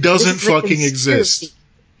exist. It doesn't fucking exist.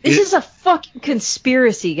 This is a fucking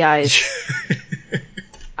conspiracy, guys.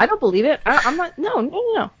 I don't believe it. I'm not.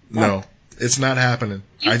 No, it's not happening.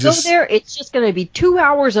 You go there, it's just going to be 2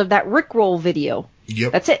 hours of that Rickroll video.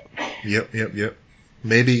 Yep. That's it. Yep.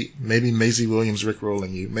 Maybe Maisie Williams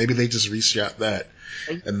Rickrolling you. Maybe they just reshot that,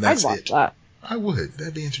 and that's I'd watch it. That. I would.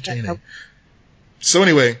 That'd be entertaining. So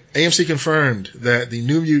anyway, AMC confirmed that the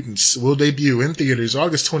New Mutants will debut in theaters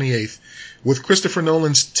August 28th with Christopher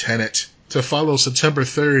Nolan's Tenet to follow September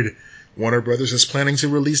 3rd. Warner Brothers is planning to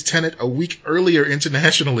release Tenet a week earlier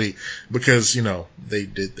internationally because, they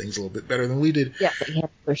did things a little bit better than we did. Yeah, they have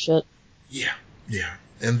their shit. Yeah.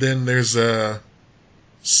 And then there's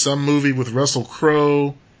some movie with Russell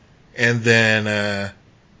Crowe, and then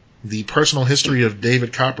the personal history of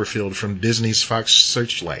David Copperfield from Disney's Fox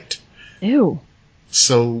Searchlight. Ew.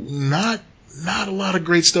 So not a lot of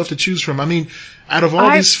great stuff to choose from. I mean, out of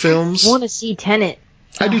all these films, I want to see Tenet.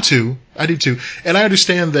 I do too. And I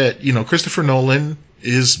understand that, Christopher Nolan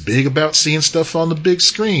is big about seeing stuff on the big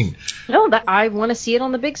screen. No, I want to see it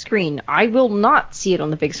on the big screen. I will not see it on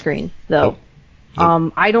the big screen, though.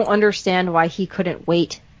 Nope. I don't understand why he couldn't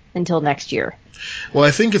wait until next year. Well, I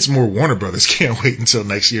think it's more Warner Brothers can't wait until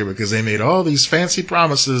next year because they made all these fancy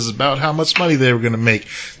promises about how much money they were going to make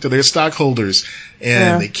to their stockholders,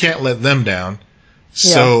 and they can't let them down. Yeah.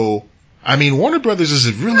 So, I mean, Warner Brothers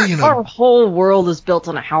is really Our whole world is built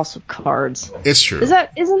on a house of cards. It's true.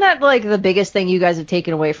 Isn't that like the biggest thing you guys have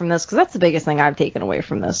taken away from this? Because that's the biggest thing I've taken away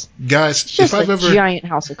from this. Guys, it's just a giant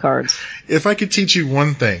house of cards. If I could teach you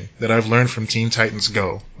one thing that I've learned from Teen Titans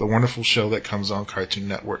Go, the wonderful show that comes on Cartoon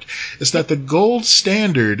Network, is that the gold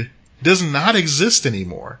standard does not exist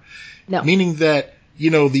anymore. No. Meaning that,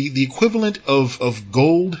 the equivalent of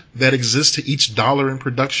gold that exists to each dollar in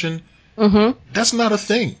production, that's not a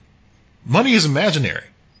thing. Money is imaginary.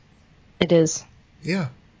 It is. Yeah.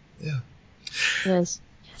 It is.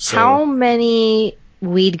 So, how many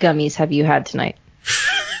weed gummies have you had tonight?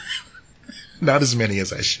 Not as many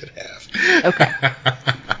as I should have. Okay.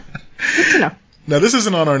 Good to know. Now, this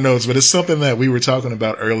isn't on our notes, but it's something that we were talking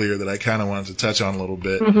about earlier that I kind of wanted to touch on a little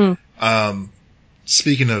bit.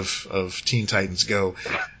 Speaking of Teen Titans Go,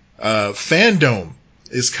 Fandom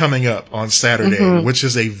is coming up on Saturday, which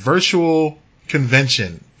is a virtual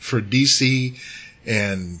convention for DC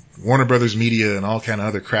and Warner Brothers Media and all kind of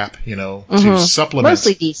other crap, to supplement.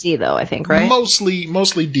 Mostly DC though, I think, right? Mostly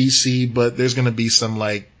DC, but there's going to be some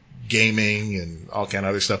like gaming and all kind of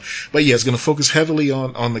other stuff. But yeah, it's going to focus heavily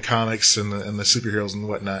on the comics and the superheroes and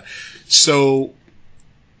whatnot. So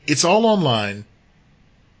it's all online,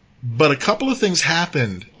 but a couple of things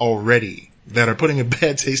happened already that are putting a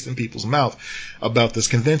bad taste in people's mouth about this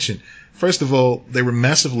convention. First of all, there were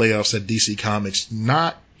massive layoffs at DC Comics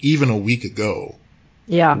not even a week ago.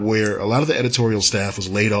 Yeah. Where a lot of the editorial staff was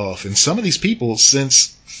laid off. And some of these people,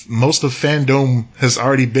 since most of Fandom has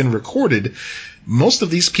already been recorded, most of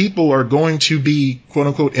these people are going to be, quote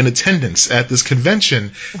unquote, in attendance at this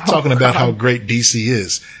convention talking about how great DC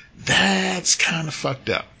is. That's kind of fucked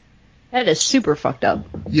up. That is super fucked up.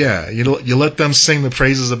 Yeah, you let them sing the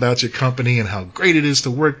praises about your company and how great it is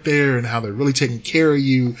to work there and how they're really taking care of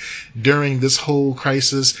you during this whole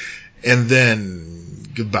crisis, and then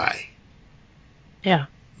goodbye. Yeah.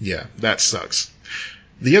 Yeah, that sucks.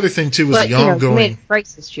 The other thing too is the ongoing. You made a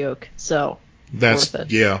crisis joke, so that's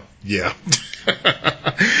worth it. Yeah.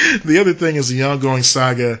 The other thing is the ongoing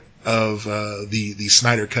saga of the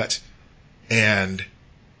Snyder Cut and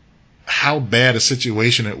how bad a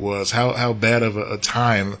situation it was, how bad of a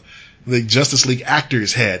time the Justice League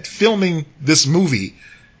actors had filming this movie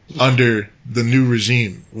under the new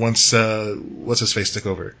regime once what's his face took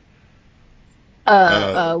over.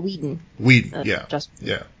 Whedon.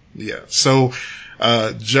 Yeah. So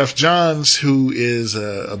Jeff Johns, who is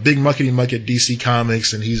a big muckety muck at DC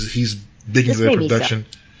Comics, and he's big into their production.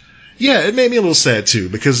 Yeah, it made me a little sad too,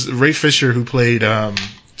 because Ray Fisher, who played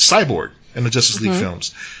Cyborg in the Justice League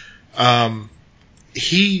films,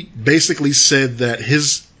 he basically said that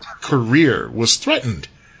his career was threatened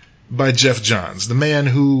by Jeff Johns, the man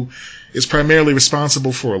who is primarily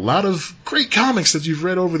responsible for a lot of great comics that you've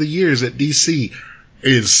read over the years at DC,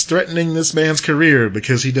 is threatening this man's career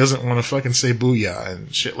because he doesn't want to fucking say booyah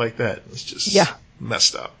and shit like that. It's just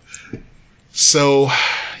messed up. So,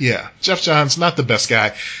 Yeah, Jeff Johns, not the best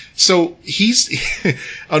guy. So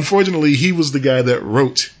unfortunately, he was the guy that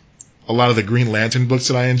wrote a lot of the Green Lantern books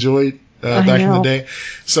that I enjoyed back in the day.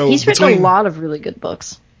 So he's written a lot of really good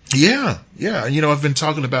books. Yeah. I've been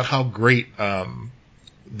talking about how great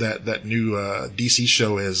that new DC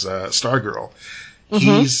show is, Stargirl.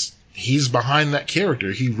 Mm-hmm. He's behind that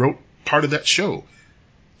character. He wrote part of that show.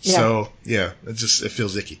 Yeah. So it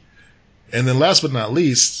feels icky. And then last but not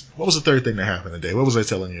least, what was the third thing that happened today? What was I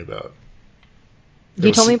telling you about?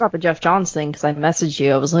 You told me about the Jeff Johns thing because I messaged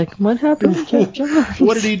you. I was like, what happened to Jeff Johns?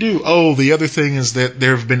 What did he do? Oh, the other thing is that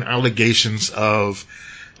there have been allegations of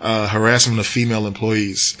harassment of female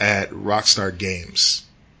employees at Rockstar Games.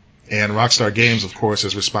 And Rockstar Games, of course,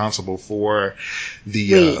 is responsible for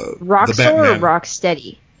Rockstar the Batman. or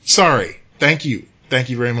Rocksteady? Sorry. Thank you. Thank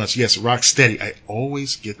you very much. Yes, Rocksteady. I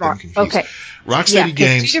always get them confused. Okay. Rocksteady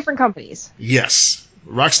Games. 2 different companies. Yes.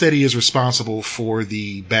 Rocksteady is responsible for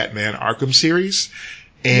the Batman Arkham series.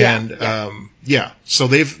 And, so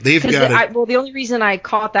they've got it. Well, the only reason I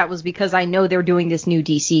caught that was because I know they're doing this new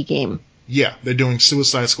DC game. Yeah, they're doing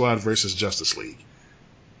Suicide Squad versus Justice League.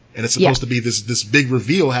 And it's supposed to be this big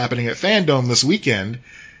reveal happening at Fandom this weekend.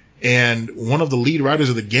 And one of the lead writers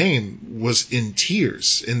of the game was in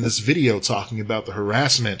tears in this video talking about the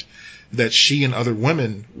harassment that she and other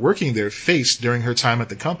women working there faced during her time at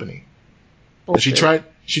the company. She tried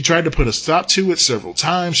to put a stop to it several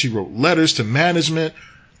times. She wrote letters to management,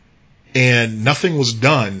 and nothing was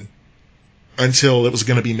done until it was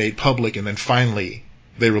going to be made public. And then finally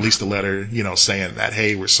they released a letter, saying that,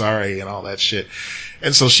 hey, we're sorry and all that shit.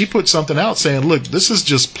 And so she put something out saying, look, this is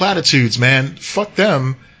just platitudes, man. Fuck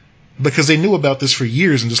them. Because they knew about this for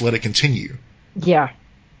years and just let it continue. Yeah.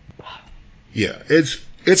 Yeah,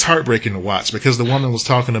 it's heartbreaking to watch because the woman was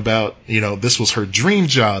talking about, this was her dream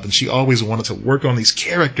job and she always wanted to work on these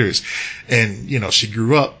characters. And, she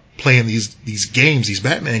grew up playing these games, these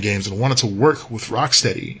Batman games, and wanted to work with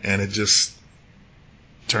Rocksteady. And it just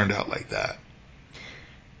turned out like that.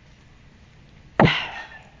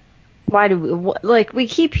 Why do we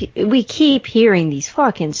keep hearing these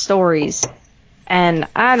fucking stories? And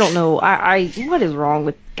I don't know, what is wrong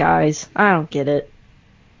with guys? I don't get it.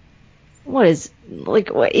 What is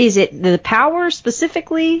it the power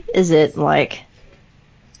specifically? Is it like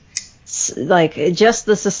just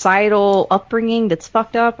the societal upbringing that's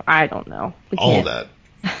fucked up? I don't know. All of that.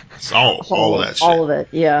 It's all of that shit. All of it,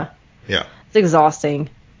 yeah. Yeah. It's exhausting.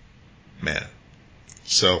 Man.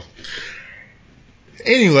 So,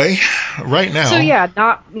 anyway, right now. So yeah,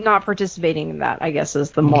 not participating in that, I guess,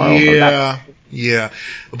 is the moral of that. Yeah.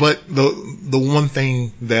 But the one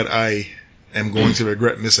thing that I am going to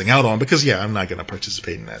regret missing out on, because I'm not going to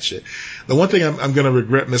participate in that shit. The one thing I'm going to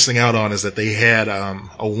regret missing out on is that they had a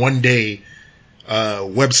 1-day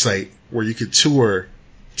website where you could tour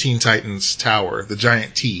Teen Titans Tower, the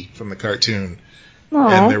giant T from the cartoon. Aww.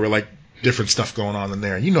 And there were different stuff going on in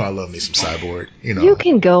there. I love me some Cyborg. You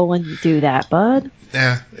can go and do that, bud.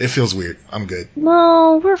 It feels weird. I'm good.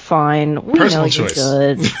 No, we're fine. We personal know choice.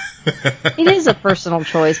 You're good. It is a personal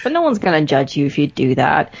choice, but no one's going to judge you if you do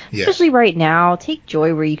that. Yeah. Especially right now. Take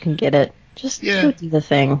joy where you can get it. Just go do the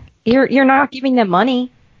thing. You're not giving them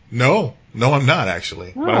money. No, I'm not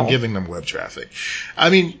actually. No. But I'm giving them web traffic.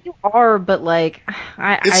 I mean, you are, but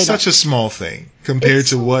it's such a small thing compared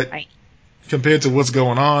to what's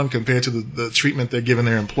going on, compared to the treatment they're giving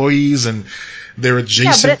their employees and their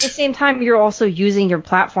adjacent. Yeah, but at the same time, you're also using your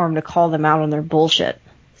platform to call them out on their bullshit.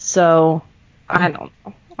 So I don't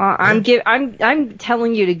know. I'm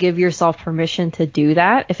telling you to give yourself permission to do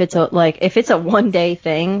that. If it's a 1-day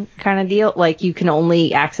thing kind of deal, you can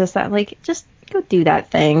only access that. Just go do that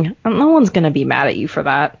thing. No one's gonna be mad at you for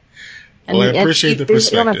that. Well, I appreciate the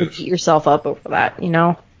perspective. You don't have to beat yourself up over that,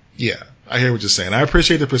 Yeah, I hear what you're saying. I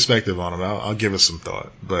appreciate the perspective on it. I'll give it some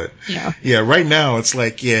thought. But right now it's they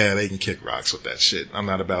can kick rocks with that shit. I'm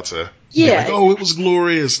not about to. Yeah. It was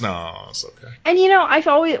glorious. No, it's okay. And I've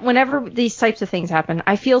always, whenever these types of things happen,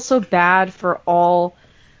 I feel so bad for all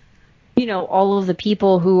of the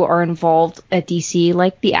people who are involved at DC,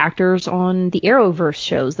 like the actors on the Arrowverse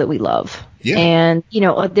shows that we love. Yeah. And,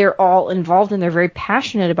 they're all involved and they're very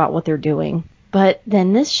passionate about what they're doing. But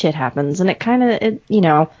then this shit happens and it kind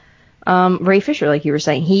of, Ray Fisher, like you were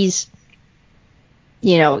saying, he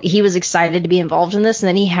was excited to be involved in this and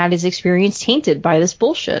then he had his experience tainted by this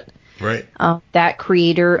bullshit. Right. That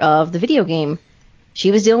creator of the video game, she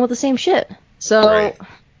was dealing with the same shit. So, right.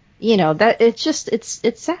 That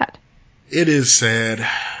it's sad. It is sad,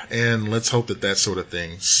 and let's hope that sort of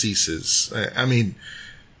thing ceases. I mean,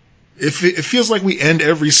 it feels like we end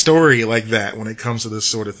every story like that when it comes to this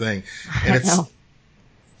sort of thing, and it's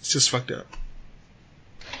just fucked up.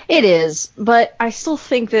 It is, but I still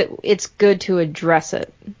think that it's good to address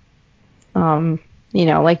it.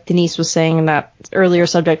 Like Denise was saying in that earlier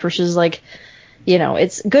subject, which is like,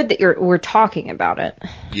 it's good that we're talking about it.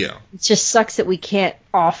 Yeah. It just sucks that we can't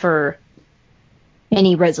offer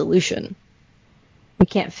any resolution. We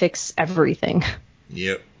can't fix everything.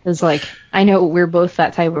 Yep. It's like, I know we're both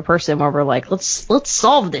that type of person where we're like, let's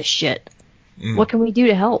solve this shit. What can we do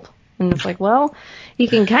to help? And it's like, well, you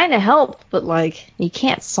can kind of help, but like, you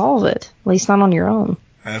can't solve it. At least not on your own.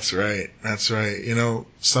 That's right.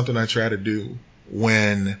 Something I try to do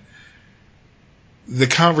when the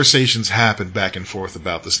conversations happen back and forth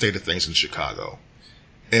about the state of things in Chicago,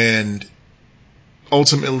 and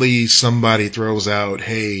ultimately somebody throws out,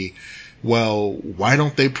 hey, well, why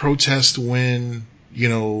don't they protest when,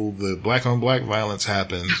 the black on black violence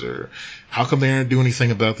happens, or how come they don't do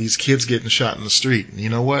anything about these kids getting shot in the street? And you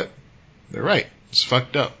know what? They're right. It's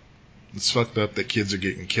fucked up. It's fucked up that kids are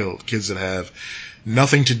getting killed. Kids that have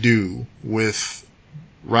nothing to do with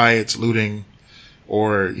riots, looting,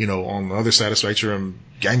 or, on the other side of the spectrum,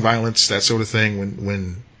 gang violence, that sort of thing.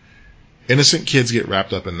 When innocent kids get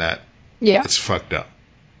wrapped up in that, yeah, it's fucked up.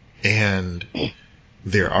 And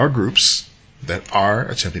there are groups that are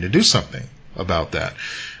attempting to do something about that.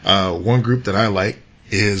 One group that I like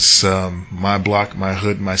is My Block, My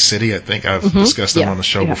Hood, My City. I think I've discussed them on the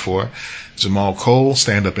show before. Jamal Cole,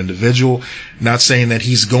 stand-up individual. Not saying that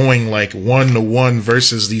he's going like 1-to-1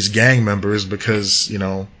 versus these gang members, because,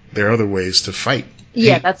 there are other ways to fight.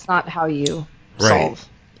 Yeah, that's not how you solve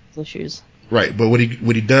those issues. Right, but what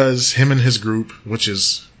he does, him and his group, which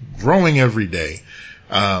is growing every day,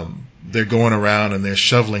 they're going around and they're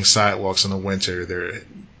shoveling sidewalks in the winter. They're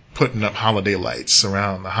putting up holiday lights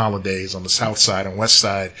around the holidays on the south side and west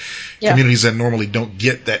side, communities that normally don't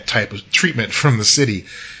get that type of treatment from the city.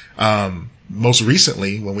 Most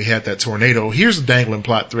recently, when we had that tornado, here's a dangling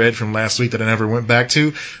plot thread from last week that I never went back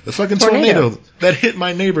to. The fucking tornado that hit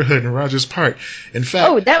my neighborhood in Rogers Park. In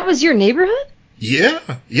fact, that was your neighborhood? Yeah,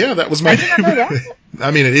 that was my neighborhood.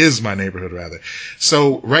 I mean, it is my neighborhood, rather.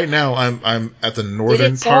 So right now, I'm at the northern part.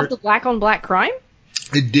 Did it solve the black on black crime?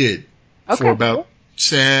 It did. Okay, for about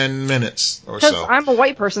 10 minutes or so. Because I'm a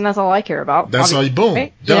white person, that's all I care about. That's all you, boom,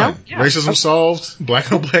 right? Done. Racism solved,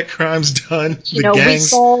 black on black crimes done. Gangs. We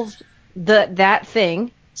solved that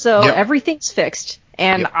thing, so everything's fixed,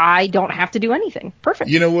 and I don't have to do anything. Perfect.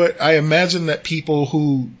 You know what? I imagine that people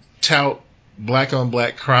who tout black on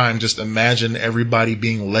black crime just imagine everybody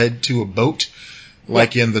being led to a boat,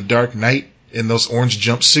 like in The Dark Knight, in those orange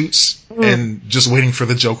jumpsuits, and just waiting for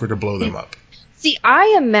the Joker to blow them up. See,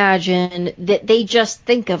 I imagine that they just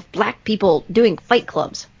think of black people doing fight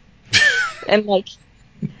clubs. And, like,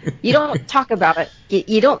 you don't talk about it.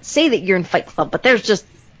 You don't say that you're in fight club, but there's just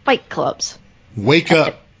fight clubs. Wake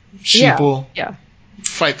up, sheeple. Yeah.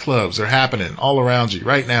 Fight clubs are happening all around you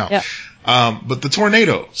right now. Yeah. But the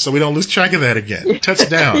tornado, so we don't lose track of that again.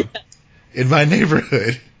 Touchdown in my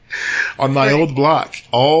neighborhood. On my old block,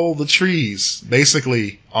 all the trees,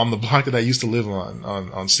 basically, on the block that I used to live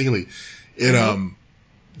on Sealy,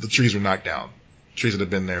 the trees were knocked down. Trees that have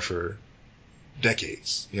been there for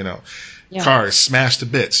decades, Cars smashed to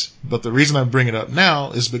bits. But the reason I bring it up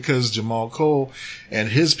now is because Jamal Cole and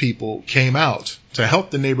his people came out to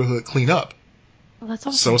help the neighborhood clean up. Well, that's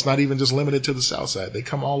awesome. So it's not even just limited to the south side. They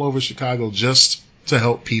come all over Chicago just to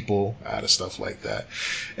help people out of stuff like that.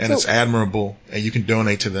 And it's admirable, and you can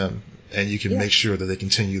donate to them, and you can make sure that they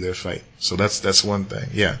continue their fight. So that's one thing.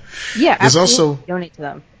 Yeah. Yeah, there's also donate to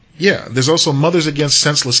them. Yeah, there's also Mothers Against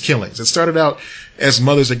Senseless Killings. It started out as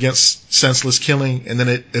Mothers Against Senseless Killing, and then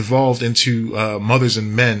it evolved into Mothers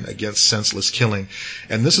and Men Against Senseless Killing.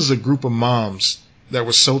 And this is a group of moms that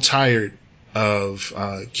were so tired of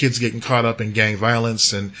kids getting caught up in gang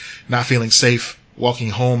violence and not feeling safe walking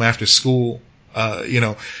home after school,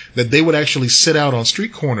 that they would actually sit out on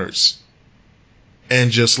street corners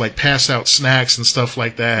and just like pass out snacks and stuff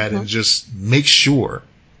like that, and just make sure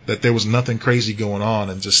that there was nothing crazy going on,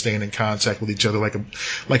 and just staying in contact with each other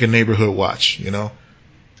like a neighborhood watch,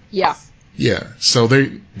 Yeah. Yeah. So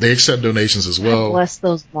they accept donations as well. God bless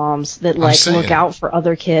those moms that look out for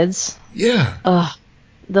other kids. Yeah.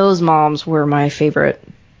 Those moms were my favorite.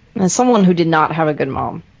 As someone who did not have a good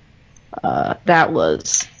mom,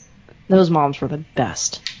 those moms were the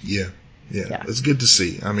best. Yeah. It's good to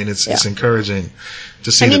see. I mean, it's encouraging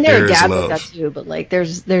to see that there is love. I mean, there are dads like that too,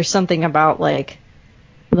 but there's something about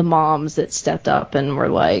the moms that stepped up and were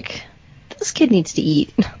like, this kid needs to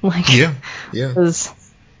eat. Yeah.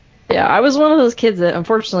 I was one of those kids that,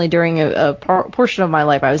 unfortunately, during a portion of my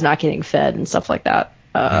life, I was not getting fed and stuff like that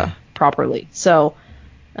properly. So,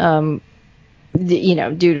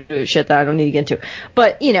 due to shit that I don't need to get into.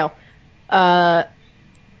 But, and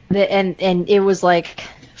it was like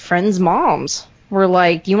friends' moms were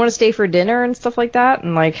like, "Do you want to stay for dinner?" and stuff like that.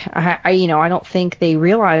 And like, I don't think they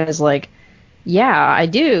realize like, yeah, I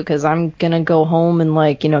do, because I'm gonna go home and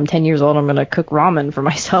like, I'm 10 years old. I'm gonna cook ramen for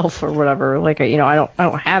myself or whatever. Like, I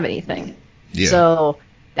don't have anything. Yeah. So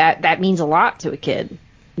that means a lot to a kid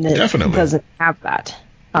that Definitely doesn't have that.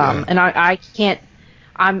 Yeah. And I can't.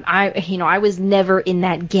 I was never in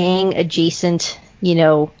that gang adjacent,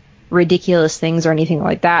 ridiculous things or anything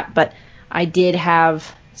like that, but I did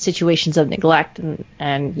have situations of neglect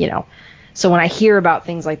and so when I hear about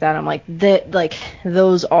things like that, I'm like,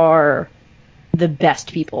 those are the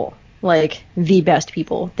best people, like the best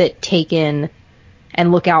people that take in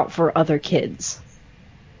and look out for other kids,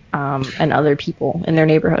 and other people in their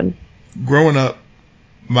neighborhood. Growing up,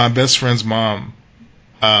 my best friend's mom,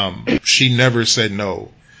 she never said no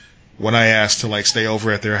when I asked to like stay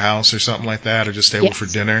over at their house or something like that, or just stay over for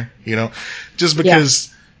dinner, just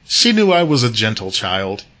because she knew I was a gentle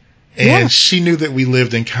child, and she knew that we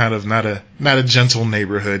lived in kind of not a gentle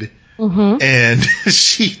neighborhood. Mm-hmm. And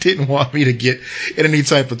she didn't want me to get in any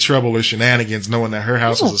type of trouble or shenanigans, knowing that her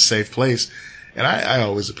house was a safe place. And I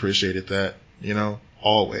always appreciated that,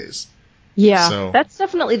 always. Yeah, So that's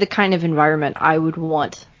definitely the kind of environment I would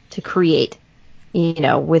want to create,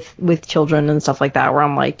 with children and stuff like that, where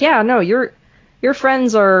I'm like, yeah, no, your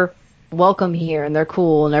friends are welcome here and they're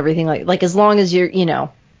cool and everything, like as long as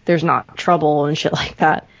there's not trouble and shit like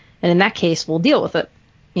that. And in that case, we'll deal with it.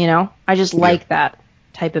 I just like that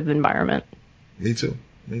type of environment. Me too.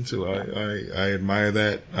 I admire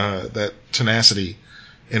that tenacity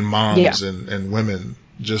in moms and women,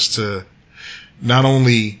 just to not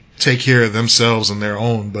only take care of themselves and their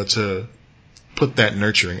own, but to put that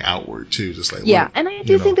nurturing outward too. Just like, look, and I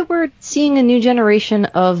do think that we're seeing a new generation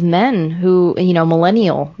of men who,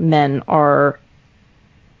 millennial men are,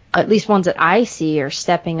 at least ones that I see, are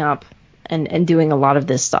stepping up and doing a lot of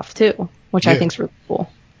this stuff too, which I think is really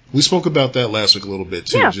cool. We spoke about that last week a little bit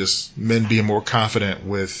too. Just men being more confident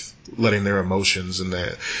with letting their emotions and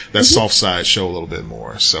that soft side show a little bit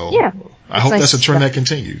more. So I hope that's a trend that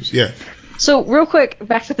continues. Yeah. So real quick,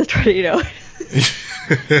 back to the tornado.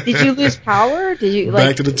 Did you lose power? Did you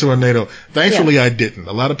back to the tornado? Thankfully, I didn't.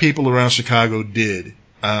 A lot of people around Chicago did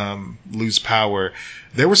lose power.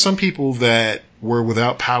 There were some people that were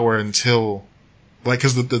without power until,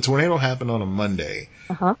 because the tornado happened on a Monday.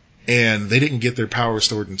 Uh-huh. And they didn't get their power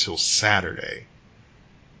restored until Saturday.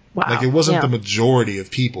 Wow. Like, it wasn't the majority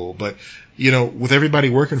of people, but, with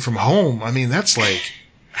everybody working from home, I mean, that's like,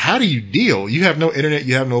 how do you deal? You have no internet,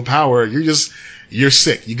 you have no power, you're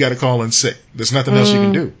sick. You got to call in sick. There's nothing else you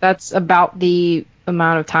can do. That's about the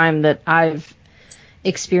amount of time that I've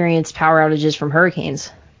experienced power outages from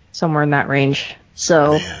hurricanes, somewhere in that range.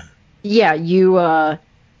 So, you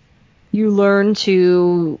learn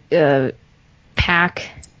to pack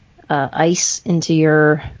ice into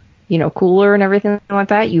your, cooler and everything like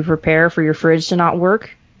that. You prepare for your fridge to not work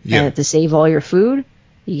and to save all your food.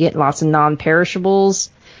 You get lots of non-perishables.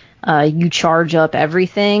 You charge up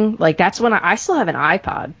everything. Like, that's when I still have an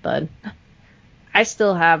iPod, bud. I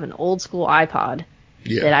still have an old school iPod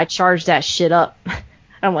that I charge that shit up.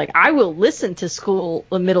 I'm like, I will listen to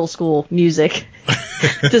middle school music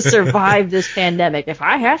to survive this pandemic if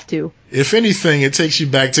I have to. If anything, it takes you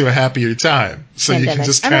back to a happier time. So pandemic. You can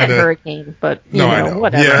just kind of hurricane, but I know.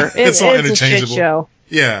 Whatever. Yeah, it's all interchangeable. A shit show.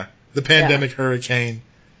 Yeah, the pandemic, hurricane,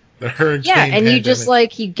 the hurricane. Yeah, and pandemic. You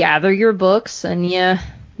just you gather your books and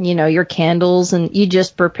your candles, and you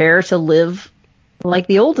just prepare to live like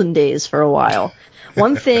the olden days for a while.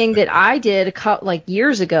 One thing that I did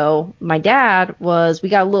years ago, my dad, was we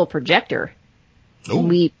got a little projector. Ooh. And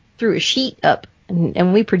we threw a sheet up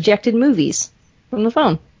and we projected movies from the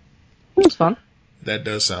phone. It was fun. That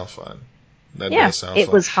does sound fun. It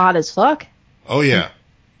was hot as fuck. Oh yeah.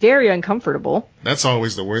 Very uncomfortable. That's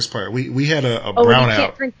always the worst part. We had a brownout. You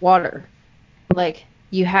can't drink water. Like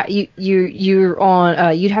you're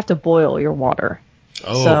on. You'd have to boil your water.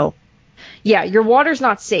 Oh. So your water's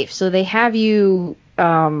not safe. So they have you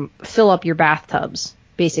fill up your bathtubs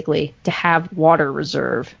basically to have water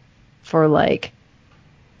reserve for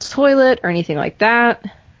toilet or anything like that.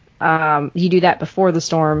 You do that before the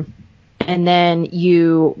storm, and then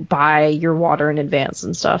you buy your water in advance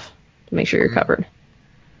and stuff to make sure you're covered.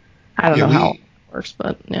 I don't know how it works,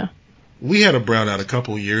 but yeah. We had a brownout a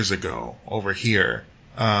couple years ago over here.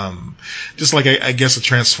 Just I guess a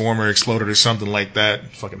transformer exploded or something like that.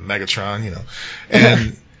 Fucking Megatron,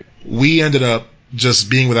 And we ended up just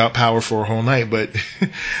being without power for a whole night. But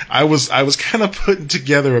I was kind of putting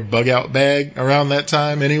together a bug out bag around that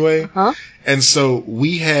time anyway. Uh-huh. And so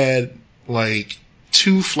we had like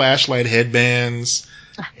 2 flashlight headbands,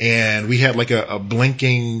 and we had like a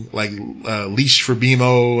blinking like leash for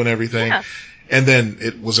BMO and everything. Yeah. And then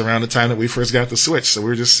it was around the time that we first got the Switch, so we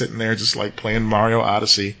were just sitting there just like playing Mario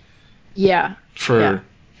Odyssey. Yeah. For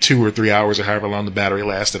 2 or 3 hours or however long the battery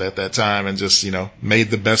lasted at that time, and just, made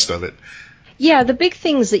the best of it. Yeah, the big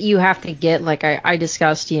things that you have to get, like I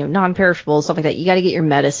discussed, non-perishable, stuff like that. You got to get your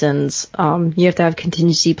medicines. You have to have a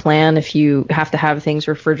contingency plan if you have to have things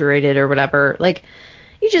refrigerated or whatever. Like,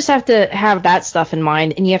 you just have to have that stuff in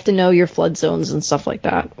mind, and you have to know your flood zones and stuff like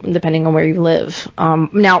that, depending on where you live.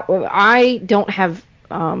 Now, I don't have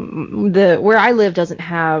where I live doesn't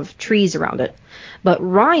have trees around it, but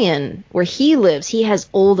Ryan, where he lives, he has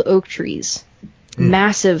old oak trees,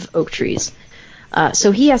 massive oak trees.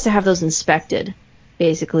 So he has to have those inspected,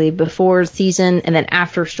 basically, before season and then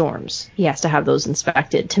after storms. He has to have those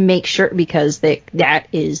inspected to make sure, because that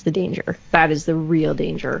is the danger. That is the real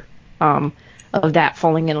danger of that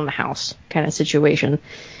falling in on the house kind of situation.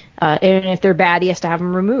 And if they're bad, he has to have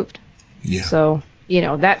them removed. Yeah. So,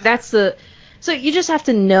 that's the... So you just have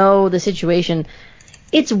to know the situation.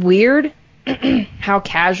 It's weird how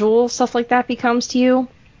casual stuff like that becomes to you.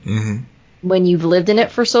 Mm-hmm. When you've lived in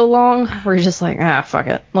it for so long, where you're just like, fuck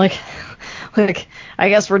it. Like, I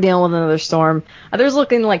guess we're dealing with another storm. There's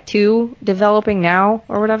looking like 2 developing now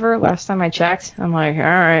or whatever. Last time I checked, I'm like, all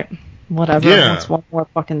right, whatever. Yeah. What's one more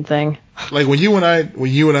fucking thing? Like when you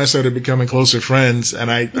and I started becoming closer friends,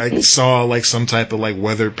 and I saw like some type of like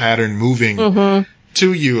weather pattern moving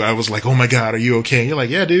to you, I was like, oh my God, are you okay? And you're like,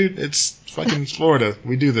 yeah, dude, it's fucking Florida.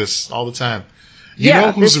 We do this all the time. You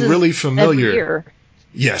know who's really familiar? Every year.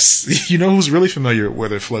 Yes. You know who's really familiar where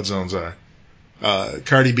their flood zones are?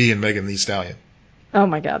 Cardi B and Megan Thee Stallion. Oh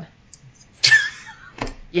my God.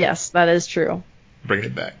 Yes, that is true. Bring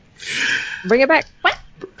it back. Bring it back. What?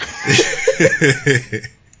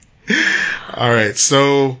 All right,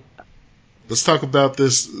 so let's talk about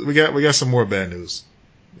this. We got some more bad news.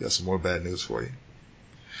 We got some more bad news for you.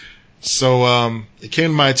 So it came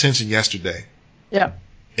to my attention yesterday. Yeah.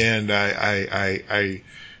 And I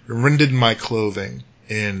rended my clothing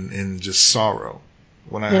in just sorrow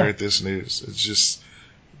when I heard this news. It just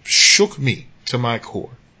shook me to my core.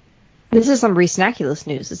 This is some Resnaculous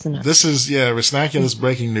news, isn't it? This is, Resnaculous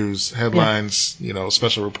breaking news, headlines,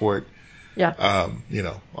 special report. Yeah.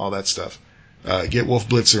 All that stuff. Get Wolf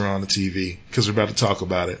Blitzer on the TV, because we're about to talk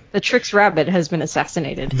about it. The Trix Rabbit has been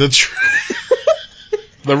assassinated.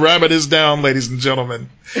 The rabbit is down, ladies and gentlemen.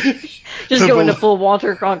 Just go into full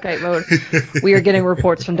Walter Cronkite mode. We are getting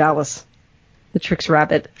reports from Dallas. The Trix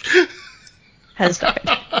Rabbit has died.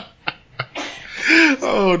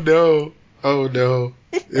 Oh no.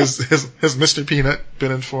 Has Mr. Peanut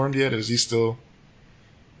been informed yet? Is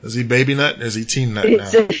he baby nut or is he teen nut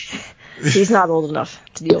now? He's not old enough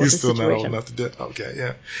to deal with the situation. He's still not old enough to do it? Okay,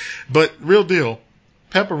 yeah. But real deal,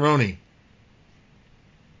 pepperoni.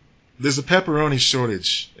 There's a pepperoni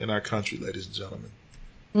shortage in our country, ladies and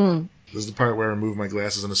gentlemen. This is the part where I remove my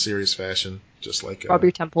glasses in a serious fashion, just like rub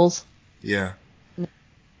your temples. Yeah.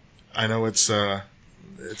 I know it's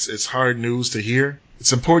hard news to hear.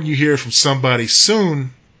 It's important you hear from somebody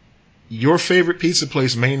soon. Your favorite pizza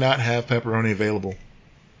place may not have pepperoni available.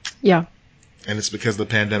 Yeah. And it's because of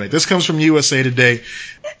the pandemic. This comes from USA Today.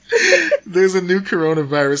 There's a new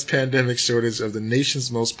coronavirus pandemic shortage of the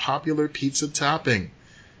nation's most popular pizza topping.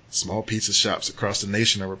 Small pizza shops across the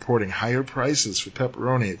nation are reporting higher prices for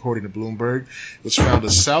pepperoni, according to Bloomberg, which found a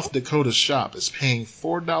South Dakota shop is paying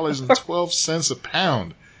 $4.12 a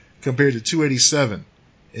pound compared to $2.87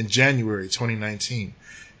 in January 2019.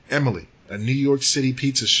 Emily, a New York City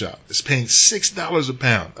pizza shop, is paying $6 a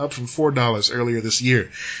pound, up from $4 earlier this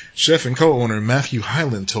year. Chef and co-owner Matthew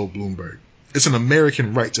Hyland told Bloomberg, "It's an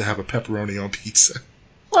American right to have a pepperoni on pizza."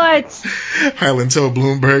 What? Hyland told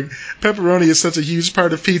Bloomberg, "Pepperoni is such a huge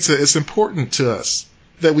part of pizza, it's important to us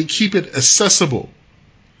that we keep it accessible."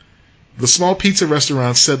 The small pizza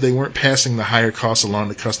restaurants said they weren't passing the higher costs along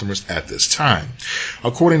to customers at this time.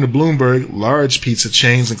 According to Bloomberg, large pizza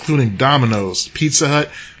chains, including Domino's, Pizza Hut,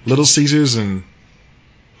 Little Caesars, and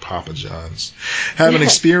Papa John's, haven't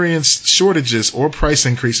experienced shortages or price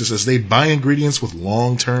increases as they buy ingredients with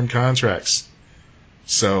long-term contracts.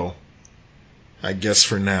 So, I guess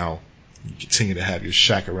for now, you continue to have your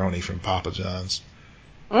shakaroni from Papa John's.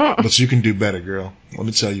 But you can do better, girl. Let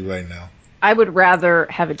me tell you right now. I would rather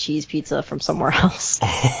have a cheese pizza from somewhere else.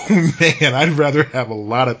 Oh man, I'd rather have a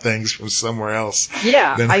lot of things from somewhere else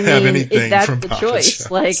Yeah, than I have mean, anything if that's from the Papa choice,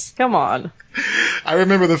 John's. like, come on. I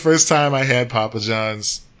remember the first time I had Papa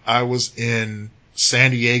John's, I was in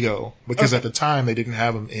San Diego because at the time they didn't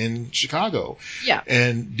have them in Chicago. Yeah.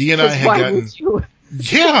 And Dee and I had gotten.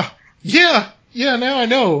 Yeah, now I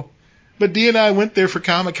know. But Dee and I went there for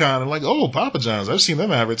Comic-Con and like, oh, Papa John's, I've seen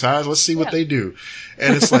them advertised. Let's see what they do.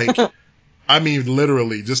 And it's like, I mean,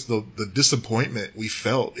 literally, just the disappointment we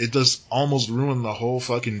felt. It just almost ruined the whole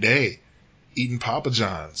fucking day eating Papa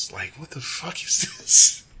John's. Like, what the fuck is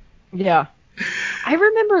this? Yeah. I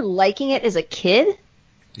remember liking it as a kid.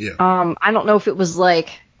 Yeah. I don't know if it was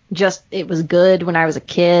like just it was good when I was a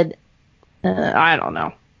kid. I don't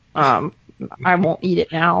know. I won't eat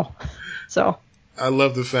it now. So. I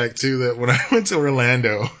love the fact too that when I went to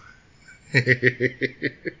Orlando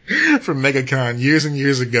for MegaCon years and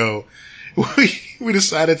years ago, we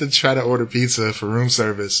decided to try to order pizza for room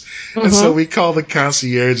service. Mm-hmm. And so we called the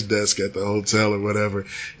concierge desk at the hotel or whatever.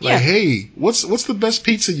 Like, hey, what's the best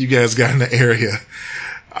pizza you guys got in the area?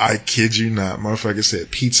 I kid you not, motherfucker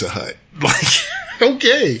said Pizza Hut. Like,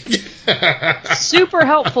 okay. Super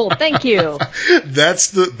helpful, thank you.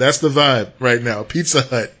 That's the vibe right now. Pizza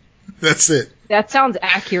Hut. That's it. That sounds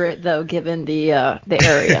accurate, though, given the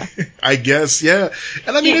area. I guess, yeah.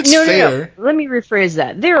 And I mean, it's fair. No. Let me rephrase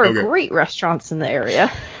that. There are great restaurants in the area.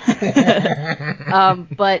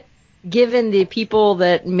 But given the people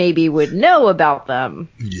that maybe would know about them,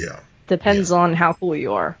 depends on how cool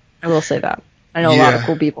you are. I will say that. I know a lot of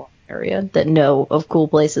cool people in the area that know of cool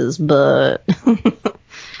places, but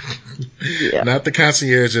not the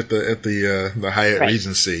concierge at the Hyatt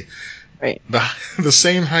Regency. Right. The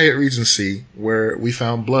same Hyatt Regency where we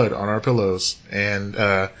found blood on our pillows and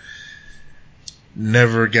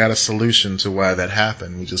never got a solution to why that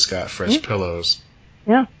happened. We just got fresh pillows.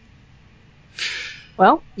 Yeah.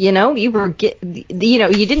 Well, you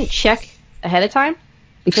didn't check ahead of time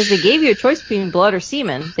because they gave you a choice between blood or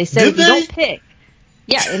semen. They said you don't pick.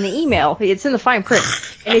 Yeah, in the email, it's in the fine print.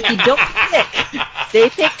 And if you don't pick, they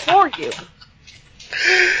pick for you.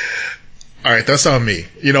 All right, that's on me.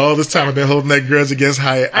 All this time I've been holding that grudge against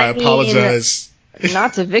Hyatt. I apologize.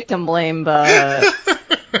 Not to victim blame, but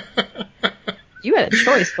you had a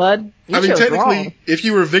choice, bud. Technically, wrong. If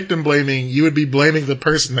you were victim blaming, you would be blaming the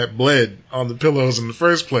person that bled on the pillows in the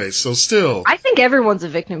first place. So still, I think everyone's a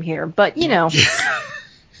victim here, but you know.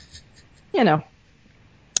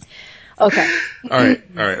 Okay. All right.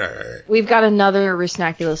 We've got another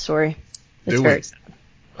Rusnaculous story. It's very exciting.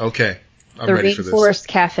 Okay. I'm ready for this. The Rainforest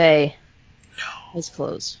Cafe is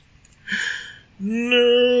closed.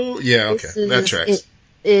 No. Yeah, okay. That tracks.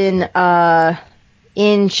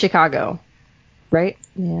 In Chicago. Right?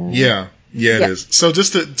 Yeah, it is. So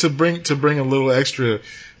just to bring a little extra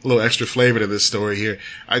flavor to this story here,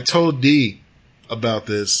 I told Dee about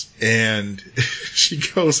this and she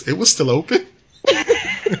goes, "It was still open?"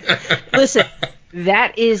 Listen,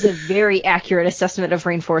 that is a very accurate assessment of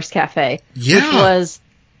Rainforest Cafe. Yeah. Which was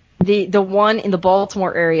the one in the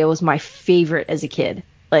Baltimore area was my favorite as a kid.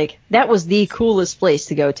 Like, that was the coolest place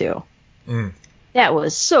to go to. Mm. That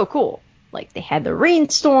was so cool. Like, they had the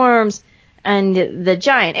rainstorms and the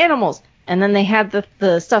giant animals, and then they had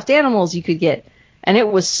the stuffed animals you could get, and it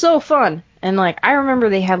was so fun. And, like, I remember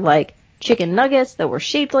they had, like, chicken nuggets that were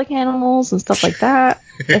shaped like animals and stuff like that.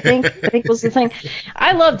 I think was the thing.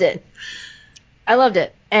 I loved it.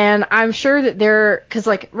 And I'm sure that because,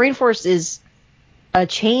 like, Rainforest is a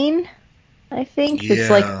chain, I think. Yeah. It's,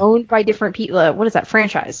 like, owned by different people. What is that?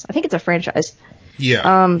 Franchise. I think it's a franchise.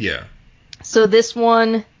 Yeah. Yeah. So this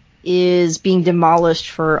one is being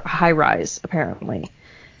demolished for a high-rise, apparently.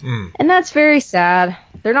 Mm. And that's very sad.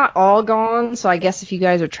 They're not all gone, so I guess if you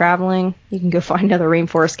guys are traveling, you can go find another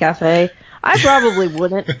Rainforest Cafe. I probably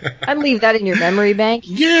wouldn't. I'd leave that in your memory bank.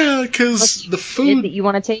 Yeah, because the food that you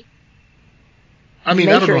want to take. I mean,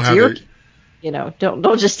 I don't know how they...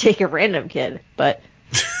 don't just take a random kid, but...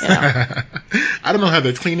 I don't know how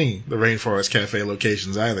they're cleaning the Rainforest Cafe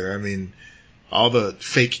locations either. I mean, all the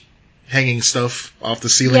fake hanging stuff off the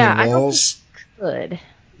ceiling and walls. I don't think good.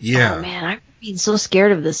 Yeah. Oh man, I've been so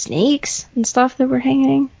scared of the snakes and stuff that were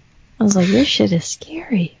hanging. I was like, this shit is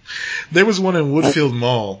scary. There was one in Woodfield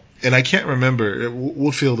Mall, and I can't remember.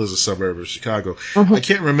 Woodfield is a suburb of Chicago. Mm-hmm. I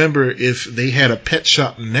can't remember if they had a pet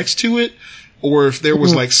shop next to it, or if there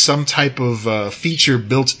was like some type of feature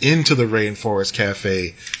built into the Rainforest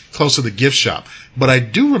Cafe close to the gift shop. But I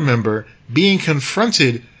do remember being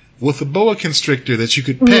confronted with a boa constrictor that you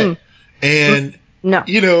could pet. And,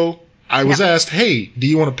 I was asked, hey, do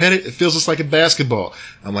you want to pet it? It feels just like a basketball.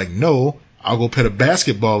 I'm like, no, I'll go pet a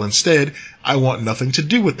basketball instead. I want nothing to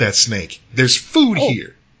do with that snake. There's food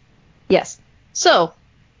here. Yes. So,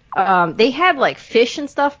 they had like fish and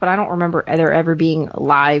stuff, but I don't remember there ever being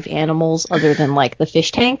live animals other than like the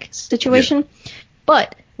fish tank situation. Yeah.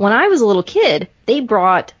 But when I was a little kid, they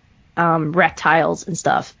brought reptiles and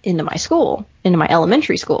stuff into my school, into my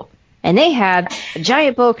elementary school. And they had a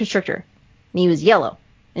giant boa constrictor. And he was yellow.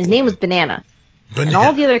 And his name was Banana. And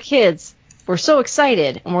all the other kids were so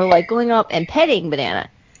excited and were like going up and petting Banana.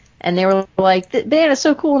 And they were like, Banana's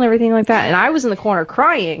so cool and everything like that. And I was in the corner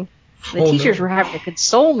crying. The teachers were having to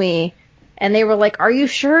console me. And they were like, are you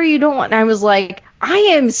sure you don't want... And I was like, I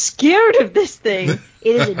am scared of this thing.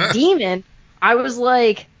 It is a demon. I was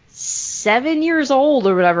like 7 years old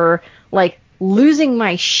or whatever, like losing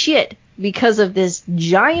my shit because of this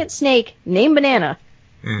giant snake named Banana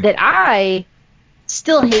that I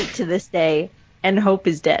still hate to this day and hope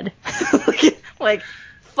is dead. Like,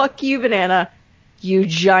 fuck you, Banana, you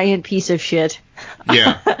giant piece of shit.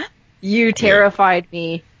 Yeah. You terrified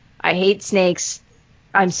me. I hate snakes.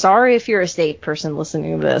 I'm sorry if you're a snake person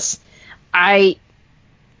listening to this. I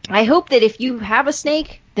hope that if you have a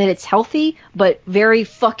snake, that it's healthy, but very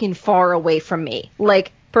fucking far away from me.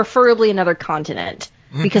 Like, preferably another continent.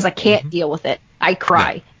 Because I can't deal with it. I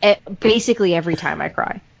cry. Yeah. Basically every time I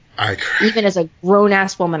cry. I cry. Even as a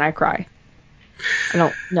grown-ass woman, I cry. I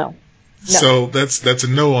don't... No. So that's a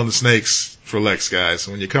no on the snakes for Lex, guys.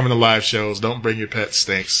 When you're coming to live shows, don't bring your pet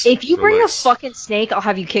snakes. If you bring Lex. A fucking snake, I'll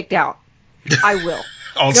have you kicked out. I will.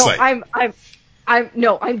 On site.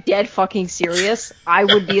 I'm dead fucking serious. I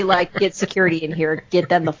would be like, get security in here, get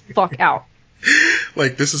them the fuck out.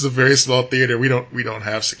 Like, this is a very small theater. We don't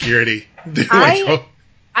have security.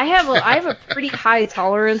 I have a pretty high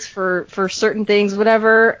tolerance for certain things,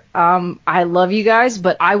 whatever. I love you guys,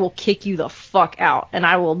 but I will kick you the fuck out, and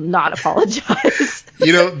I will not apologize.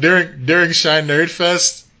 During Shine Nerd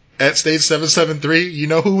Fest at Stage 773, you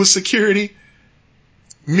know who was security?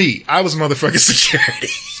 Me. I was motherfucking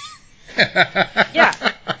security. Yeah.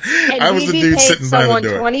 And I was the dude sitting by the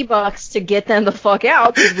door. $20 to get them the fuck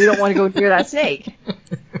out because we don't want to go near that snake.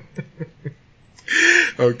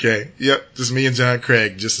 Okay. Yep. Just me and John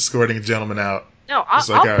Craig just escorting a gentleman out. No, I'll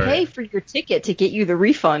pay for your ticket to get you the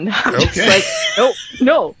refund. I'm just like,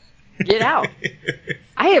 no, get out.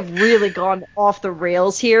 I have really gone off the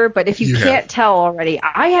rails here, but if you can't tell already,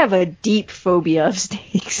 I have a deep phobia of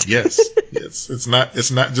snakes. Yes. It's not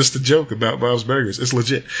just a joke about Bob's Burgers. It's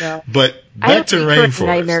legit. No. But back to Rainforest.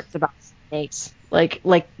 Nightmares about snakes,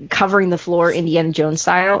 like covering the floor Indiana Jones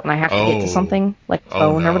style, and I have to get to something like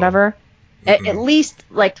phone or whatever. Mm-hmm. At least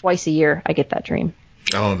like twice a year, I get that dream.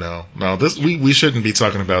 Oh no! This we shouldn't be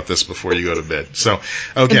talking about this before you go to bed. So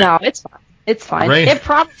okay. No, it's fine. It's fine. It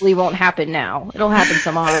probably won't happen now. It'll happen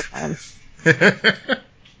some other time.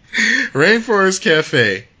 Rainforest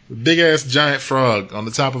Cafe. Big ass giant frog on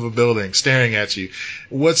the top of a building staring at you.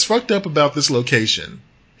 What's fucked up about this location,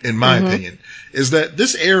 in my opinion, is that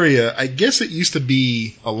this area, I guess it used to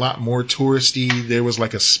be a lot more touristy. There was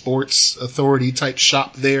like a sports authority type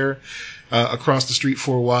shop there across the street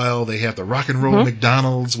for a while. They had the Rock and Roll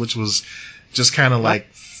McDonald's, which was just kind of like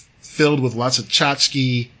filled with lots of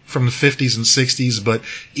tchotchke from the 50s and 60s, but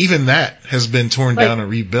even that has been torn down and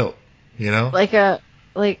rebuilt, you know? Like a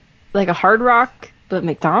Hard Rock, but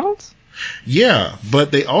McDonald's? Yeah,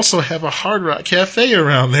 but they also have a Hard Rock Cafe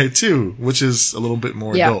around there too, which is a little bit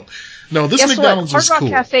more adult. No, this McDonald's was cool.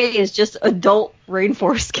 Hard Rock Cafe is just adult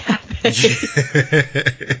Rainforest Cafe.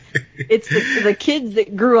 It's the kids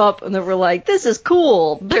that grew up and they were like, this is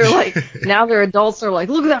cool. They're like, now they're adults. They're like,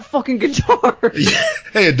 look at that fucking guitar. Yeah.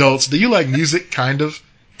 Hey, adults, do you like music? Kind of.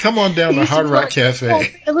 Come on down to Hard Rock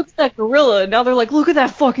Cafe. Oh, look at that gorilla. Now they're like, look at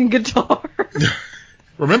that fucking guitar.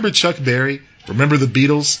 Remember Chuck Berry? Remember the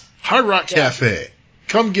Beatles? Hard Rock Cafe.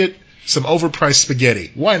 Come get some overpriced spaghetti.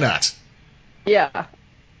 Why not? Yeah.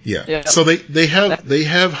 Yeah. So they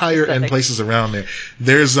have higher end places around there.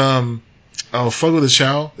 There's Fogo de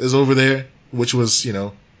Chao is over there, which was,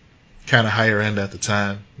 kind of higher end at the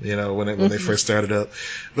time, when they first started up.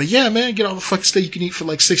 But yeah, man, get all the fucking stuff you can eat for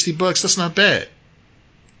like $60. That's not bad.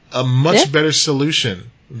 A much better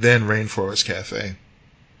solution than Rainforest Cafe.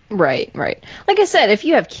 Right. Like I said, if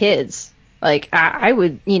you have kids, like I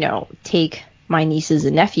would, take my nieces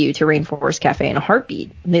and nephew to Rainforest Cafe in a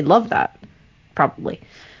heartbeat. They'd love that, probably.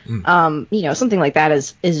 Something like that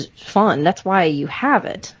is fun. That's why you have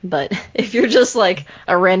it. But if you're just like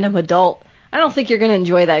a random adult, I don't think you're going to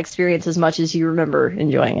enjoy that experience as much as you remember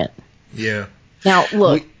enjoying it. Yeah. Now,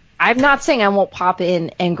 look, I'm not saying I won't pop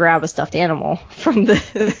in and grab a stuffed animal from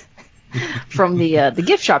the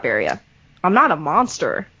gift shop area. I'm not a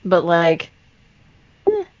monster, but like,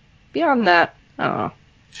 beyond that, I don't know.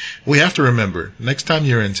 We have to remember, next time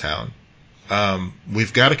you're in town,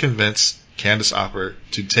 we've got to convince Candace Opper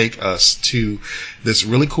to take us to this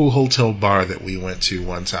really cool hotel bar that we went to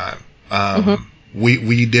one time.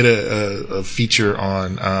 We did a feature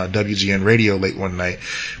on WGN Radio late one night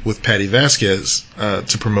with Patty Vasquez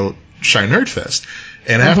to promote Shy Nerd Fest.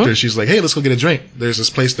 And after, she's like, hey, let's go get a drink. There's this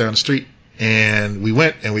place down the street. And we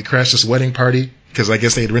went and we crashed this wedding party because I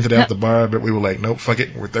guess they had rented out the bar, but we were like, nope, fuck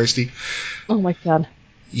it, we're thirsty. Oh my God.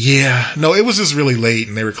 Yeah, no, it was just really late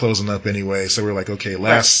and they were closing up anyway. So we're like, okay,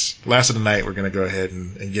 last of the night, we're going to go ahead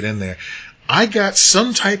and get in there. I got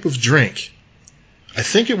some type of drink. I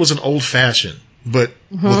think it was an old fashioned, but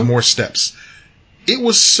with more steps. It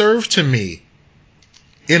was served to me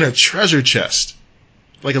in a treasure chest,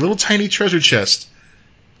 like a little tiny treasure chest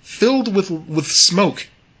filled with smoke.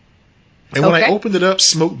 And when I opened it up,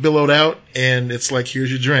 smoke billowed out and it's like, here's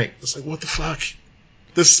your drink. It's like, what the fuck?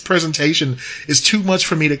 This presentation is too much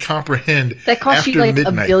for me to comprehend. That cost after you like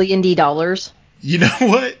midnight. $1 billion. You know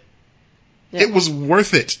what? Yeah. It was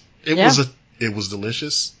worth it. It was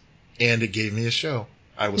delicious, and it gave me a show.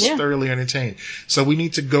 I was thoroughly entertained. So we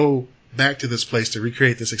need to go back to this place to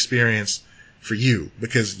recreate this experience for you,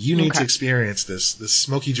 because you need to experience this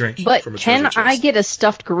smoky drink from a treasure chest. But can I get a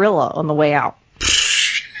stuffed gorilla on the way out?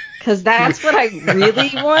 Because that's what I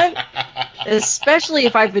really want, especially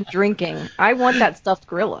if I've been drinking. I want that stuffed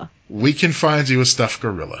gorilla. We can find you a stuffed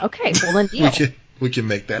gorilla. Okay, well then deal. We can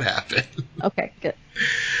make that happen. Okay, good.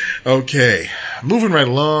 Okay, moving right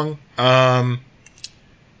along.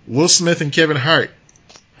 Will Smith and Kevin Hart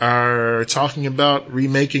are talking about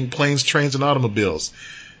remaking Planes, Trains, and Automobiles.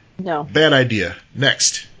 No. Bad idea.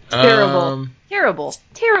 Next. Terrible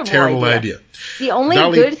idea. The only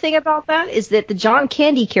good thing about that is that the John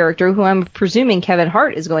Candy character, who I'm presuming Kevin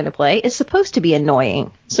Hart is going to play, is supposed to be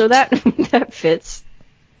annoying. So that that fits.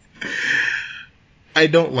 I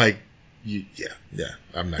don't like you. Yeah.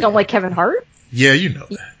 I'm not. You don't like Kevin Hart? Yeah, you know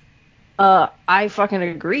that. I fucking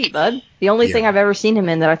agree, bud. The only thing I've ever seen him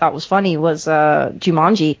in that I thought was funny was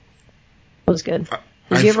Jumanji. It was good.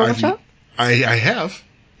 Did you ever watch that? I have.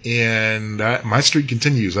 And my streak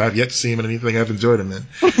continues. I've yet to see him in anything I've enjoyed him in.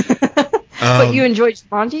 But you enjoyed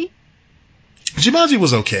Jumanji? Jumanji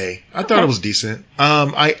was okay. I thought it was decent.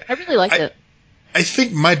 I really liked it. I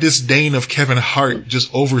think my disdain of Kevin Hart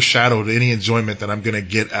just overshadowed any enjoyment that I'm going to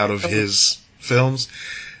get out of his films.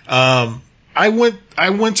 I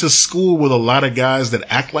went to school with a lot of guys that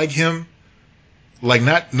act like him. Like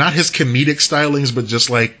not his comedic stylings, but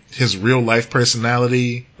just like his real life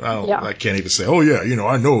personality. I can't even say, oh yeah,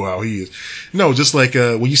 I know how he is. No, just like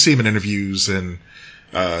when you see him in interviews and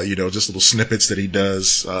just little snippets that he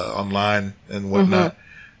does online and whatnot.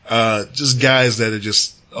 Just guys that are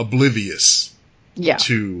just oblivious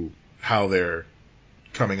to how they're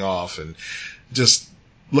coming off and just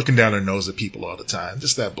looking down their nose at people all the time.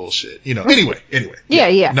 Just that bullshit. Anyway.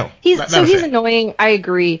 Yeah. No. He's annoying. I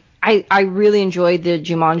agree. I really enjoyed the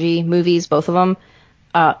Jumanji movies, both of them.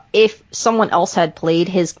 If someone else had played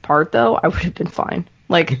his part, though, I would have been fine.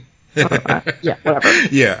 Like, yeah, whatever.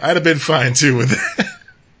 Yeah, I'd have been fine, too, with that.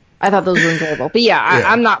 I thought those were enjoyable. But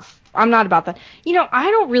I'm not about that.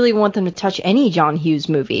 I don't really want them to touch any John Hughes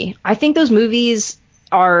movie. I think those movies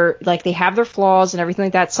are, like, they have their flaws and everything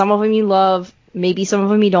like that. Some of them you love, maybe some of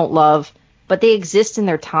them you don't love, but they exist in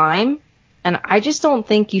their time, and I just don't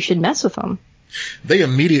think you should mess with them. They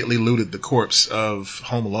immediately looted the corpse of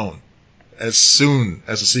Home Alone as soon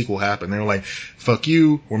as the sequel happened. They were like, fuck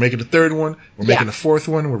you, we're making a third one, we're making a fourth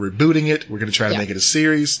one, we're rebooting it, we're going to try to make it a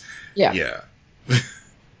series. Yeah.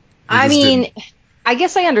 I mean, I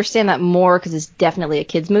guess I understand that more because it's definitely a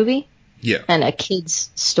kid's movie. Yeah. And a kid's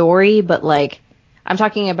story, but like, I'm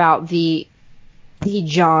talking about the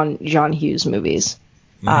John Hughes movies.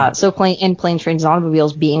 So Planes, Trains, and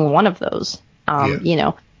Automobiles being one of those.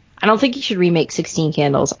 I don't think you should remake 16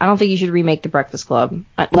 Candles. I don't think you should remake The Breakfast Club.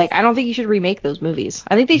 I don't think you should remake those movies.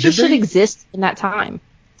 I think they just should exist in that time.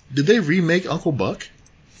 Did they remake Uncle Buck?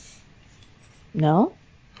 No.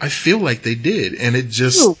 I feel like they did, and it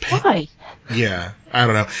just... Ooh, why? Yeah, I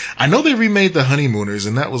don't know. I know they remade The Honeymooners,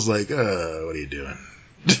 and that was like, what are you doing?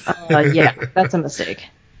 Yeah, that's a mistake.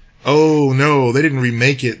 Oh, no, they didn't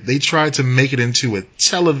remake it. They tried to make it into a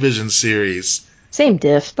television series. Same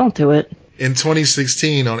diff. Don't do it. In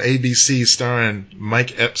 2016 on ABC, starring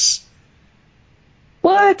Mike Epps.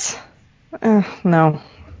 What? No.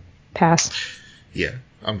 Pass. Yeah,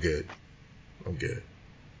 I'm good.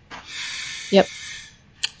 Yep.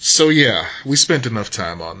 So yeah, we spent enough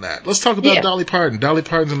time on that. Let's talk about Dolly Parton. Dolly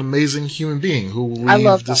Parton's an amazing human being who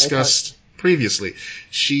we've discussed previously.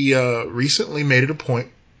 She recently made it a point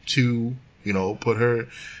to, put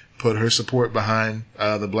put her support behind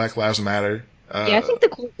the Black Lives Matter. Yeah, I think the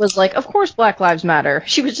quote was like, of course Black Lives Matter.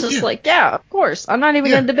 She was just like, yeah, of course. I'm not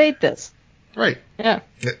even going to debate this. Right. Yeah.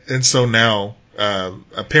 And so now,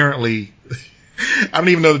 apparently, I don't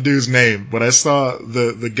even know the dude's name, but I saw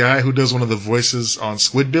the guy who does one of the voices on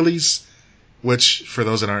Squidbillies, which, for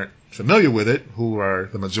those that aren't familiar with it, who are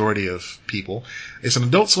the majority of people, it's an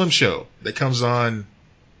Adult Swim show that comes on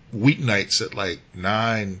weeknights at like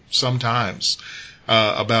 9 sometimes,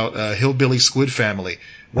 about a hillbilly squid family.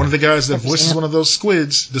 One of the guys that voices one of those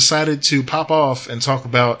squids decided to pop off and talk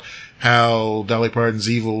about how Dolly Parton's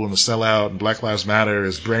evil and the sellout and Black Lives Matter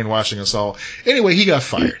is brainwashing us all. Anyway, he got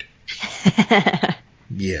fired.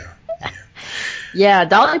 Yeah. Yeah,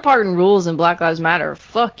 Dolly Parton rules and Black Lives Matter.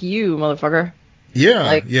 Fuck you, motherfucker. Yeah,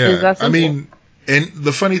 like, yeah. I mean, and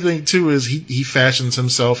the funny thing too is he fashions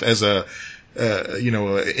himself as a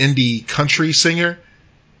indie country singer,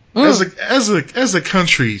 as a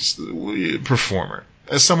country performer,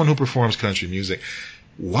 as someone who performs country music.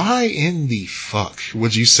 Why in the fuck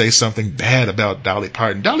would you say something bad about Dolly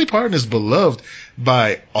Parton? Dolly Parton is beloved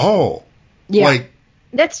by all. Yeah, like,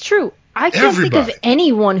 that's true. I can't think of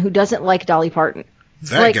anyone who doesn't like Dolly Parton.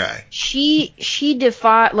 That guy. She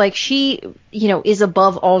is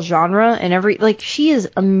above all genre and she is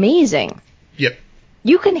amazing. Yep.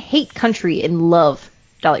 You can hate country and love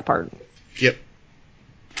Dolly Parton. Yep.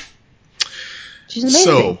 She's amazing.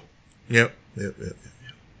 So, yep.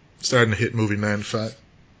 Starting to hit movie 9 to 5.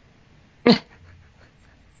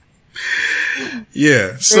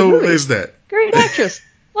 Yeah, so there's that. Great actress.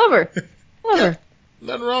 Love her. Love her.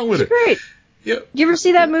 Nothing wrong with She's great. Yep. Did you ever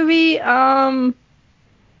see that movie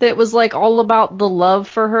that was like all about the love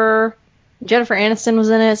for her? Jennifer Aniston was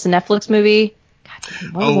in it. It's a Netflix movie. God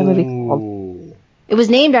damn, what was that movie called? It was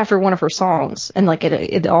named after one of her songs, and like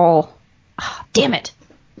it all. Oh, damn it.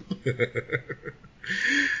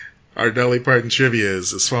 Our Dolly Parton trivia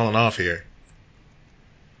is falling off here.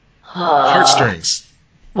 Heartstrings.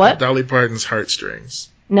 What? Dolly Parton's Heartstrings.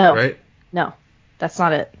 No. Right? No. That's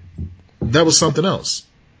not it. That was something else.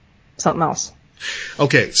 Something else.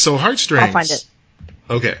 Okay, so Heartstrings. I'll find it.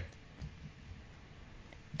 Okay.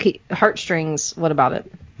 Heartstrings, what about it?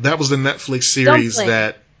 That was the Netflix series Dumpling.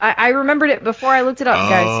 that... I remembered it before I looked it up,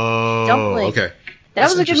 guys. Dumpling. Okay. That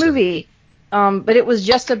was a good movie. But it was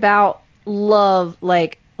just about love,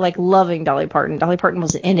 like loving Dolly Parton. Dolly Parton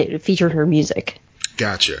was in it. It featured her music.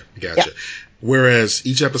 Gotcha. Yeah. Whereas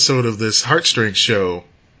each episode of this Heartstrings show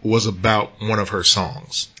was about one of her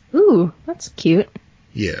songs. Ooh, that's cute.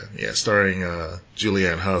 Yeah, starring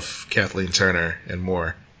Julianne Hough, Kathleen Turner, and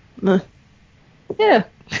more. Yeah.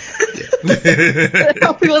 That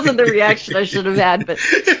probably wasn't the reaction I should have had, but...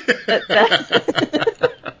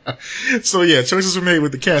 So yeah, choices were made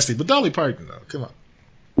with the casting, but Dolly Parton, though, come on.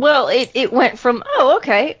 Well, it went from,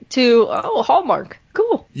 okay, to, Hallmark.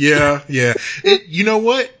 Cool. Yeah. You know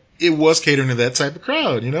what? It was catering to that type of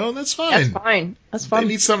crowd, that's fine. That's fine. They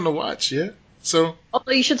need something to watch, yeah. So.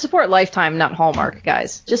 Although you should support Lifetime, not Hallmark,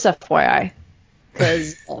 guys. Just FYI.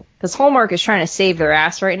 Because Hallmark is trying to save their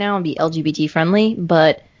ass right now and be LGBT friendly,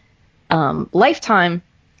 but Lifetime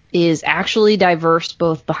is actually diverse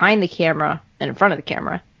both behind the camera and in front of the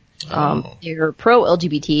camera. They're pro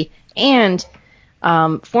LGBT, and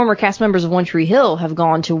former cast members of One Tree Hill have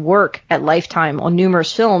gone to work at Lifetime on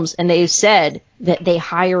numerous films, and they've said that they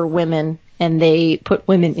hire women and they put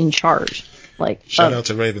women in charge. Shout out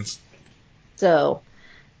to Ravens. So,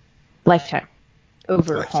 Lifetime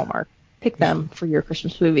over Hallmark. Pick them for your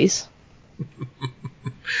Christmas movies.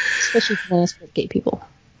 Especially for gay people.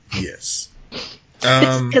 Yes.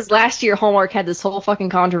 Because last year Hallmark had this whole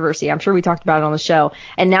fucking controversy. I'm sure we talked about it on the show.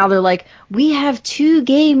 And now they're like, we have 2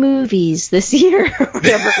 gay movies this year.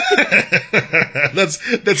 Whatever.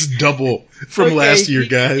 That's double from last year,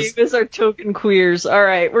 guys. These are token queers. All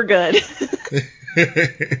right, we're good.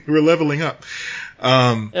 We're leveling up.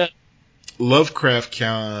 Lovecraft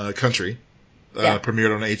Country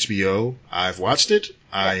premiered on HBO. I've watched it.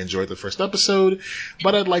 I enjoyed the first episode,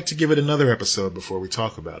 but I'd like to give it another episode before we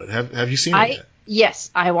talk about it. Have you seen it yet? Yes,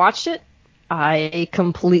 I watched it. I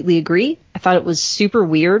completely agree. I thought it was super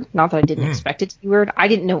weird. Not that I didn't expect it to be weird. I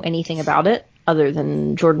didn't know anything about it other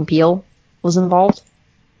than Jordan Peele was involved.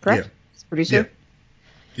 Correct? Yeah. As producer?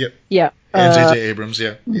 Yep. Yeah. And J.J. Abrams,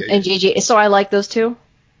 yeah. And J.J. So I like those two.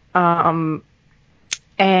 And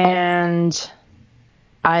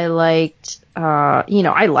I liked, I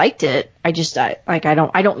liked it. I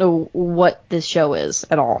don't know what this show is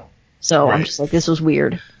at all. So I'm just like, this was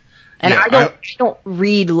weird. And I don't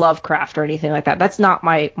read Lovecraft or anything like that. That's not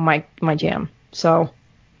my jam. So.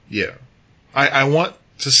 Yeah. I want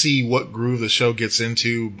to see what groove the show gets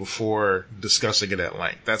into before discussing it at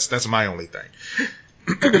length. That's my only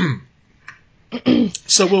thing.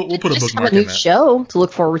 So we'll put a bookmark have a new in that. show to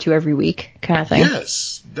look forward to every week, kind of thing.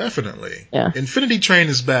 Yes, definitely. Yeah. Infinity Train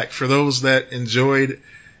is back. For those that enjoyed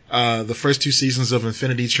the first 2 seasons of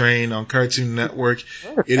Infinity Train on Cartoon Network,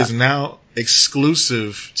 it is now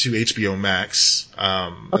exclusive to HBO Max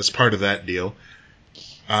as part of that deal.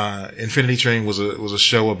 Infinity Train was a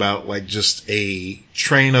show about like just a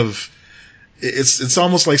train of. It's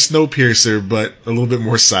almost like Snowpiercer, but a little bit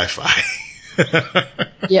more sci-fi.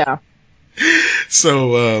 Yeah.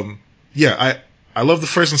 So, I love the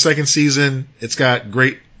first and second season. It's got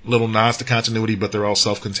great little nods to continuity, but they're all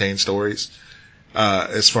self-contained stories,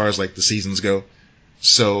 as far as like the seasons go.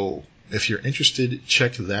 So if you're interested,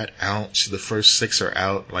 check that out. The first 6 are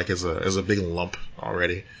out, like as a big lump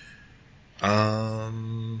already.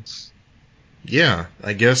 Yeah,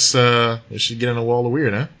 I guess, we should get in a wall of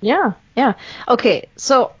weird, huh? Yeah. Okay,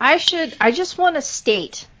 so I just want to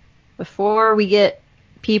state before we get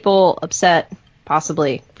people upset,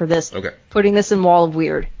 possibly, for this, putting this in Wall of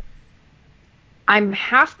Weird. I'm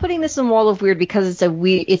half putting this in Wall of Weird because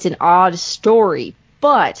it's an odd story,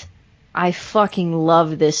 but I fucking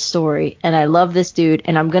love this story, and I love this dude,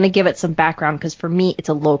 and I'm going to give it some background because for me, it's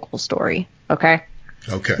a local story, okay?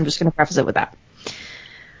 Okay. I'm just going to preface it with that.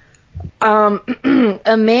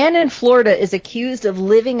 A man in Florida is accused of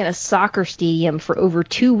living in a soccer stadium for over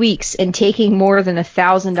 2 weeks and taking more than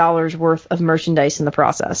 $1,000 worth of merchandise in the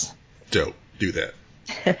process. Dope. Do that.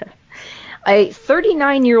 A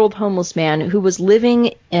 39-year-old homeless man who was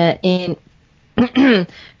living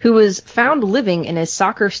who was found living in a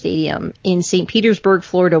soccer stadium in St. Petersburg,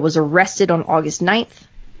 Florida, was arrested on August 9th.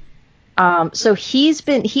 So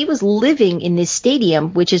he was living in this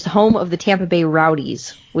stadium, which is home of the Tampa Bay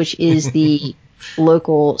Rowdies, which is the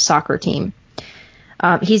local soccer team.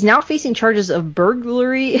 He's now facing charges of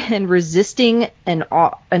burglary and resisting an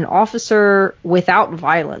officer without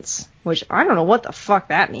violence, which I don't know what the fuck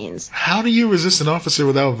that means. How do you resist an officer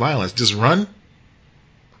without violence? Just run?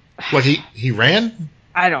 Like he ran?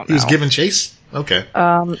 I don't know. He was giving chase? Okay.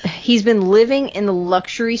 He's been living in the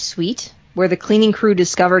luxury suite where the cleaning crew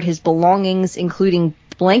discovered his belongings, including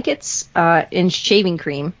blankets and shaving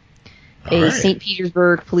cream. A St.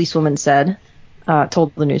 Petersburg policewoman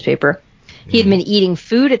told the newspaper. He had been eating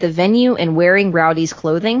food at the venue and wearing Rowdy's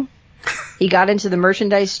clothing. He got into the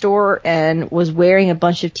merchandise store and was wearing a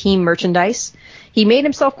bunch of team merchandise. He made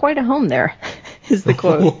himself quite a home there, is the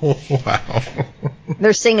quote. Wow.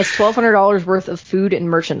 They're saying it's $1,200 worth of food and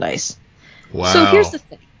merchandise. Wow. So here's the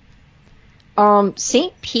thing.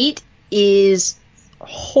 St. Pete is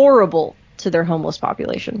horrible to their homeless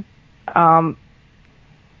population.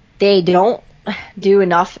 They don't do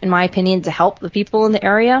enough, in my opinion, to help the people in the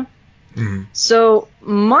area. Mm-hmm. So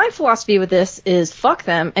my philosophy with this is fuck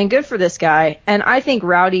them and good for this guy. And I think the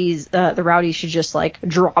Rowdies should just like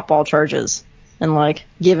drop all charges and like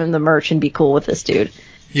give him the merch and be cool with this dude.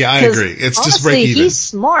 Yeah, I agree. It's honestly, just break even. He's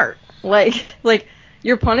smart. Like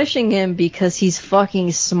you're punishing him because he's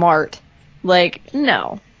fucking smart. Like,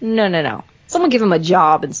 no. Someone give him a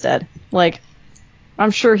job instead. Like,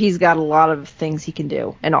 I'm sure he's got a lot of things he can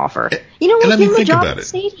do and offer. You know what? Give him a job at the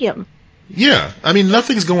stadium. Yeah. I mean,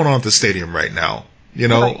 nothing's going on at the stadium right now. You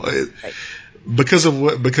know, right. Because of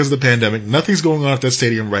the pandemic, nothing's going on at that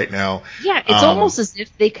stadium right now. Yeah, it's almost as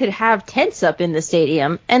if they could have tents up in the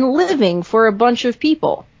stadium and living for a bunch of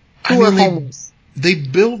people who are homeless. They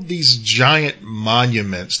build these giant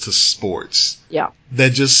monuments to sports. Yeah.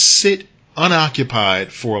 That just sit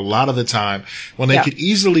unoccupied for a lot of the time when they could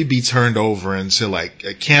easily be turned over into like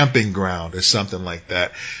a camping ground or something like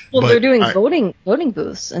that. Well, they're doing voting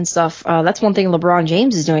booths and stuff. That's one thing LeBron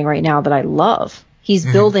James is doing right now that I love. He's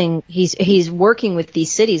building, he's working with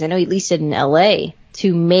these cities. I know he leased it in LA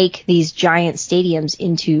to make these giant stadiums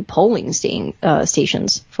into polling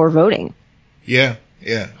stations for voting. Yeah.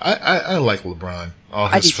 I like LeBron. All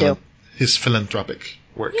his philanthropic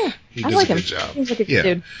work. Yeah, he does a good job. He's like a good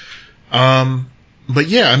dude. But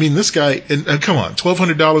yeah, I mean, this guy, and come on,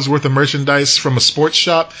 $1,200 worth of merchandise from a sports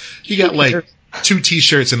shop. He got like 2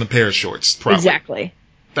 t-shirts and a pair of shorts, probably. Exactly.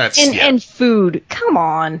 And food. Come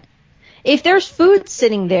on. If there's food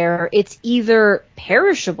sitting there, it's either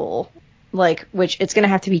perishable, like, which it's going to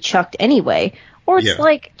have to be chucked anyway, or it's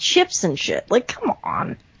like chips and shit. Like, come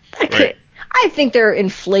on. I think they're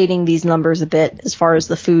inflating these numbers a bit as far as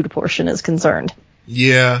the food portion is concerned.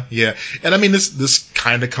 Yeah. And I mean, this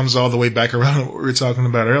kind of comes all the way back around to what we were talking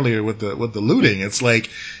about earlier with the looting. It's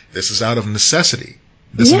like, this is out of necessity.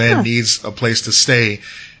 This man needs a place to stay.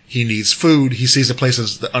 He needs food. He sees a place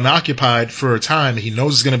that's unoccupied for a time. He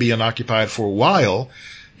knows it's going to be unoccupied for a while,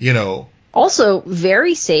 you know. Also,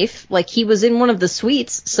 very safe. Like, he was in one of the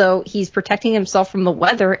suites, so he's protecting himself from the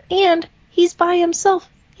weather, and he's by himself.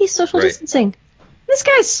 He's social distancing. This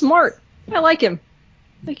guy's smart. I like him.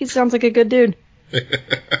 I think he sounds like a good dude.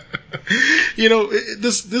 You know,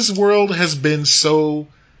 this world has been so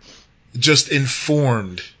just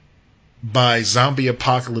informed by zombie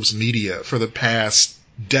apocalypse media for the past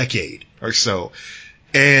decade or so.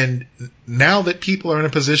 And now that people are in a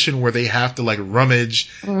position where they have to like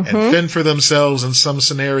rummage and fend for themselves in some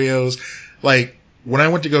scenarios, like when I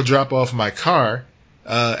went to go drop off my car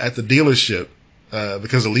at the dealership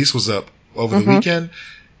because the lease was up over the weekend,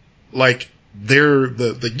 like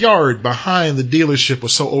the yard behind the dealership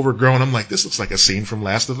was so overgrown. I'm like, this looks like a scene from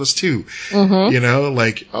Last of Us 2. You know,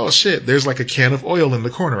 like, oh shit, there's like a can of oil in the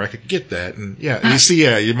corner. I could get that. And yeah, you see,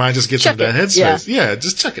 your mind just gets into that headspace. Yeah,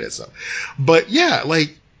 just chuck it at something. But yeah,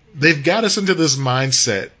 like, they've got us into this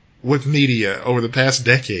mindset with media over the past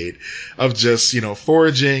decade of just, you know,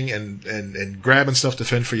 foraging and grabbing stuff to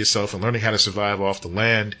fend for yourself and learning how to survive off the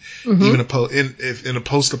land, even in a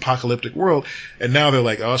post-apocalyptic world. And now they're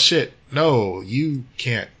like, oh shit, no, you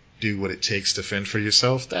can't do what it takes to fend for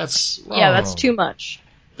yourself. That's wrong. Yeah, that's too much.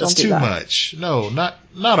 That's too much. No, not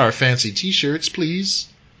our fancy t-shirts, please.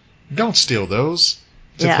 Don't steal those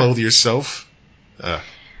to clothe yourself.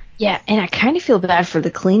 Yeah, and I kind of feel bad for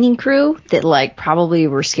the cleaning crew that, like, probably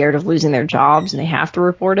were scared of losing their jobs and they have to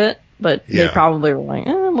report it, but they probably were like,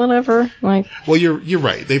 whatever. Like, well, you're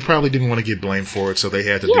right. They probably didn't want to get blamed for it, so they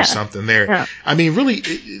had to do something there. Yeah. I mean, really,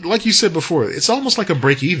 like you said before, it's almost like a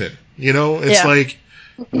break even. You know, it's like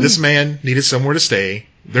this man needed somewhere to stay.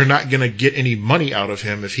 They're not going to get any money out of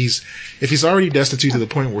him if he's already destitute to the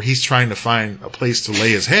point where he's trying to find a place to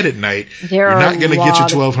lay his head at night. You're not going to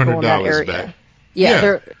get your $1,200 back.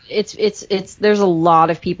 Yeah, there's a lot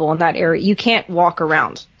of people in that area. You can't walk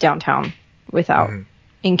around downtown without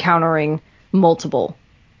encountering multiple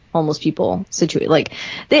homeless people situated. Like,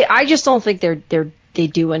 I just don't think they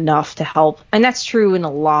do enough to help, and that's true in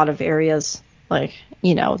a lot of areas. Like,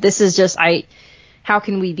 you know, this is just how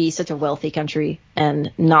can we be such a wealthy country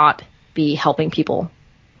and not be helping people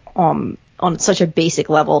on such a basic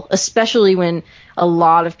level, especially when a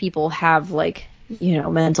lot of people have, like, you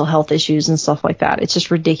know, mental health issues and stuff like that. It's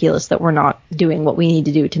just ridiculous that we're not doing what we need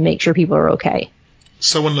to do to make sure people are okay.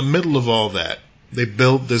 So in the middle of all that, they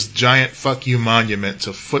build this giant fuck you monument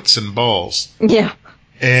to Foots and Balls. Yeah.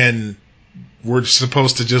 And we're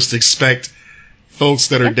supposed to just expect folks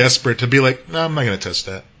that are desperate to be like, no, I'm not going to touch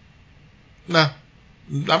that. No,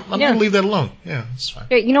 I'm going to leave that alone. Yeah, it's fine.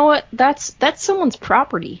 Yeah, you know what? That's someone's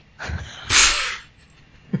property.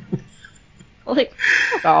 Like,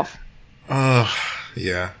 fuck off.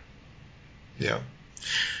 Yeah.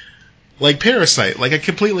 Like Parasite. Like, I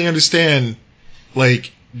completely understand.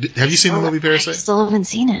 Like, have you seen the movie Parasite? I still haven't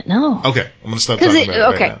seen it. No. Okay, I'm gonna stop talking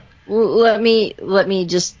about it right now. Let me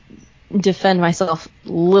just defend myself a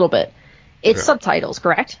little bit. It's subtitles,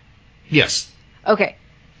 correct? Yes. Okay.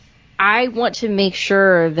 I want to make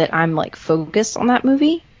sure that I'm, like, focused on that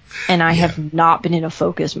movie, and I have not been in a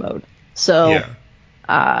focus mode. So. Yeah.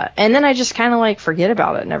 And then I just kind of, like, forget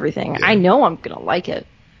about it and everything. Yeah. I know I'm going to like it.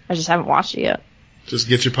 I just haven't watched it yet. Just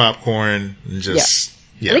get your popcorn and just...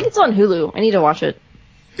 Yeah. I think it's on Hulu. I need to watch it.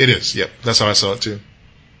 It is, yep. That's how I saw it, too.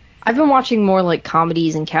 I've been watching more, like,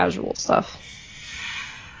 comedies and casual stuff.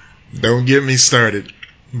 Don't get me started,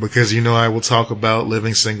 because you know I will talk about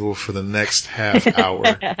living single for the next half hour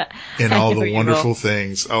and all the wonderful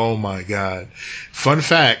things. Oh, my God. Fun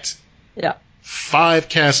fact. Yeah. 5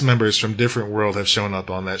 cast members from different world have shown up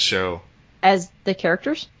on that show. As the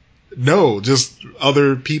characters? No, just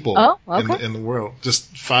other people okay. in the world.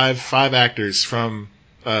 Just five actors from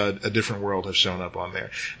a different world have shown up on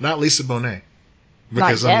there. Not Lisa Bonet.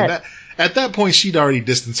 Because, I mean, at that point, she'd already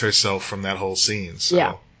distanced herself from that whole scene.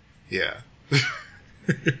 So, yeah.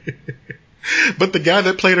 But the guy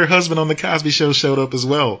that played her husband on The Cosby Show showed up as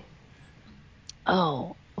well.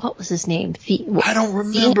 Oh, what was his name? I don't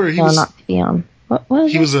remember. Not Theon. What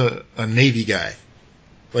was he? Was a Navy guy.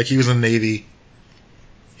 Like, he was in the Navy.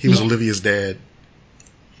 He was Olivia's dad.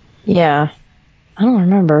 Yeah. I don't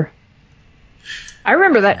remember. I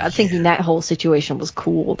remember that thinking that whole situation was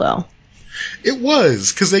cool, though. It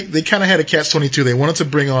was, because they kind of had a catch-22. They wanted to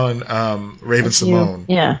bring on Raven-Symoné.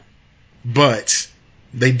 Yeah. But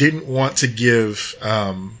they didn't want to give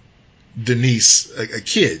Denise a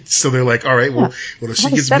kid. So they're like, all right, well if she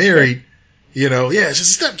gets married, you know, it's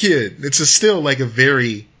just a step kid. It's still like a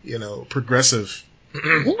very, you know, progressive.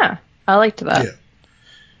 Yeah, I liked that. Yeah.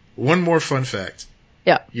 One more fun fact.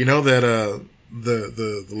 Yeah. You know that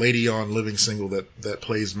the lady on Living Single that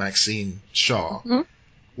plays Maxine Shaw Mm-hmm.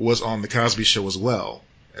 was on the Cosby Show as well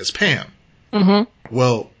as Pam. Mm-hmm.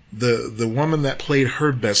 Well, the woman that played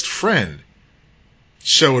her best friend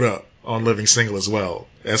showed up on Living Single as well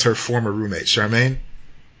as her former roommate, Charmaine.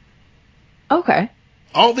 Okay.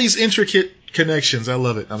 All these intricate connections. I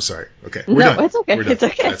love it. I'm sorry. Okay. No, We're done. it's okay. We're done. It's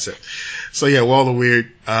okay. That's it. So yeah, Wall of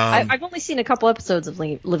Weird. I've only seen a couple episodes of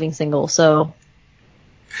Living Single, so.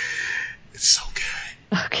 It's so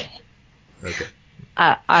good. Okay. Okay.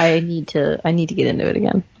 I need to get into it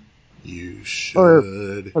again. You should. Or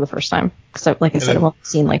for the first time. Because, like I said, I've only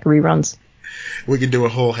seen reruns. We can do a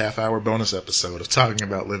whole half-hour bonus episode of talking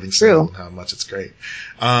about Living Single and how much it's great.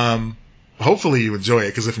 Hopefully you enjoy it,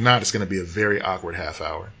 because if not, it's going to be a very awkward half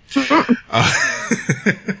hour.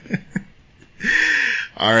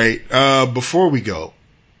 All right. Before we go,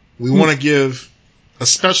 we want to give a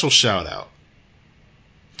special shout-out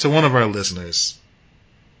to one of our listeners,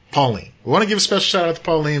 Pauline. We want to give a special shout-out to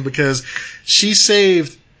Pauline because she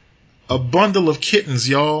saved a bundle of kittens,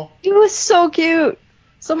 y'all. It was so cute.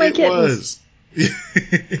 So many kittens. It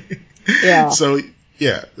was. Yeah. So,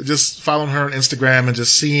 yeah, just following her on Instagram and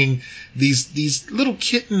just seeing these little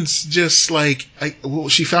kittens just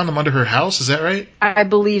she found them under her house, is that right? I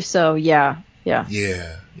believe so, yeah. Yeah.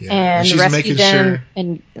 Yeah. And she's rescued them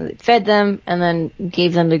and fed them and then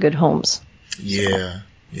gave them to good homes. Yeah.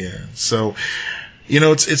 So,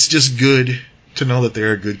 it's just good to know that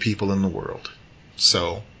there are good people in the world.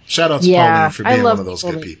 So, shout out to Pauline for being one of those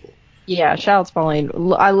good people. Yeah, shout out to Pauline.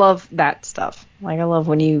 I love that stuff. I love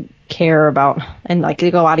when you care about and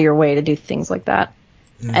you go out of your way to do things like that.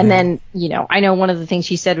 Mm-hmm. And then, I know one of the things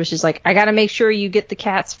she said was just I got to make sure you get the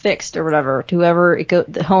cats fixed or whatever to whoever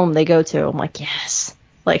the home they go to. I'm like, yes.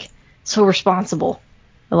 So responsible.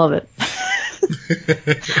 I love it.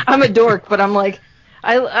 I'm a dork, but I'm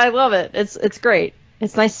I love it. It's great.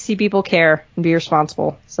 It's nice to see people care and be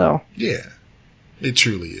responsible. So yeah, it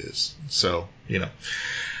truly is. So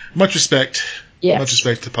much respect. Yes. Much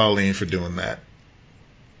respect to Pauline for doing that.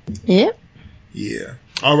 Yeah. Yeah.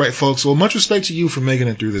 All right, folks. Well, much respect to you for making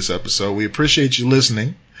it through this episode. We appreciate you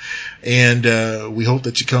listening, and we hope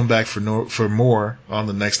that you come back for more on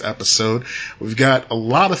the next episode. We've got a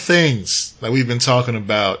lot of things that we've been talking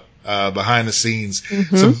about behind the scenes.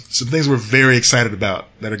 Mm-hmm. Some things we're very excited about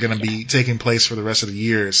that are going to be taking place for the rest of the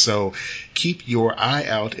year. So keep your eye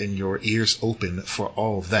out and your ears open for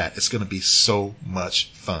all that. It's going to be so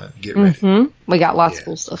much fun. Get ready. We got lots of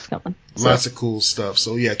cool stuff coming. Lots of cool stuff.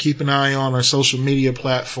 So yeah, keep an eye on our social media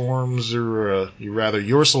platforms, or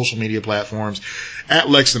your social media platforms at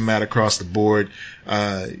Lex and Matt across the board.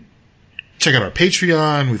 Check out our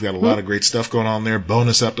Patreon. We've got a lot of great stuff going on there.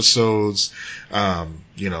 Bonus episodes,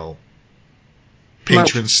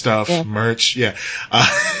 patron stuff, merch. Yeah.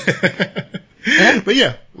 But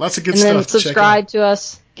yeah, lots of good stuff. And then subscribe to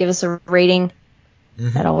us. Give us a rating.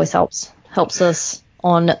 Mm-hmm. That always helps. Helps us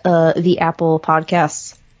on the Apple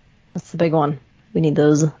Podcasts. That's the big one. We need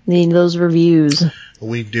those. We need those reviews.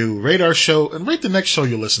 We do. Rate our show and rate the next show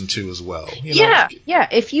you listen to as well. Yeah.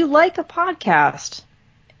 If you like a podcast,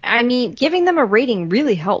 giving them a rating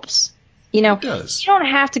really helps. It does. You don't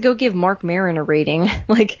have to go give Mark Maron a rating.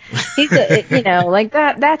 He's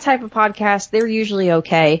that type of podcast, they're usually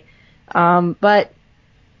okay. But,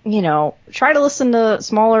 try to listen to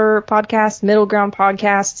smaller podcasts, middle ground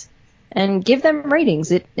podcasts, and give them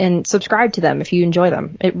ratings and subscribe to them if you enjoy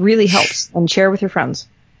them. It really helps. And share with your friends.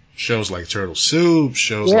 Shows like Turtle Soup,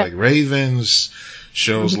 shows like Ravens,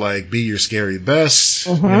 shows like Be Your Scary Best,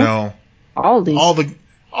 all of these.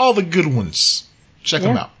 All the good ones. Check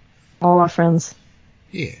them out. All our friends.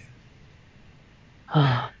 Yeah.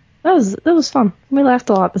 That was fun. We laughed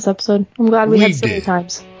a lot this episode. I'm glad we had so many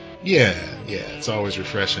times. Yeah. It's always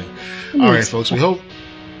refreshing. All right, folks. We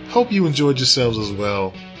hope you enjoyed yourselves as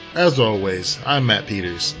well. As always, I'm Matt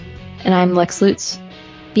Peters. And I'm Lex Lutz.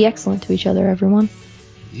 Be excellent to each other, everyone.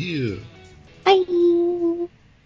 Yeah. Bye.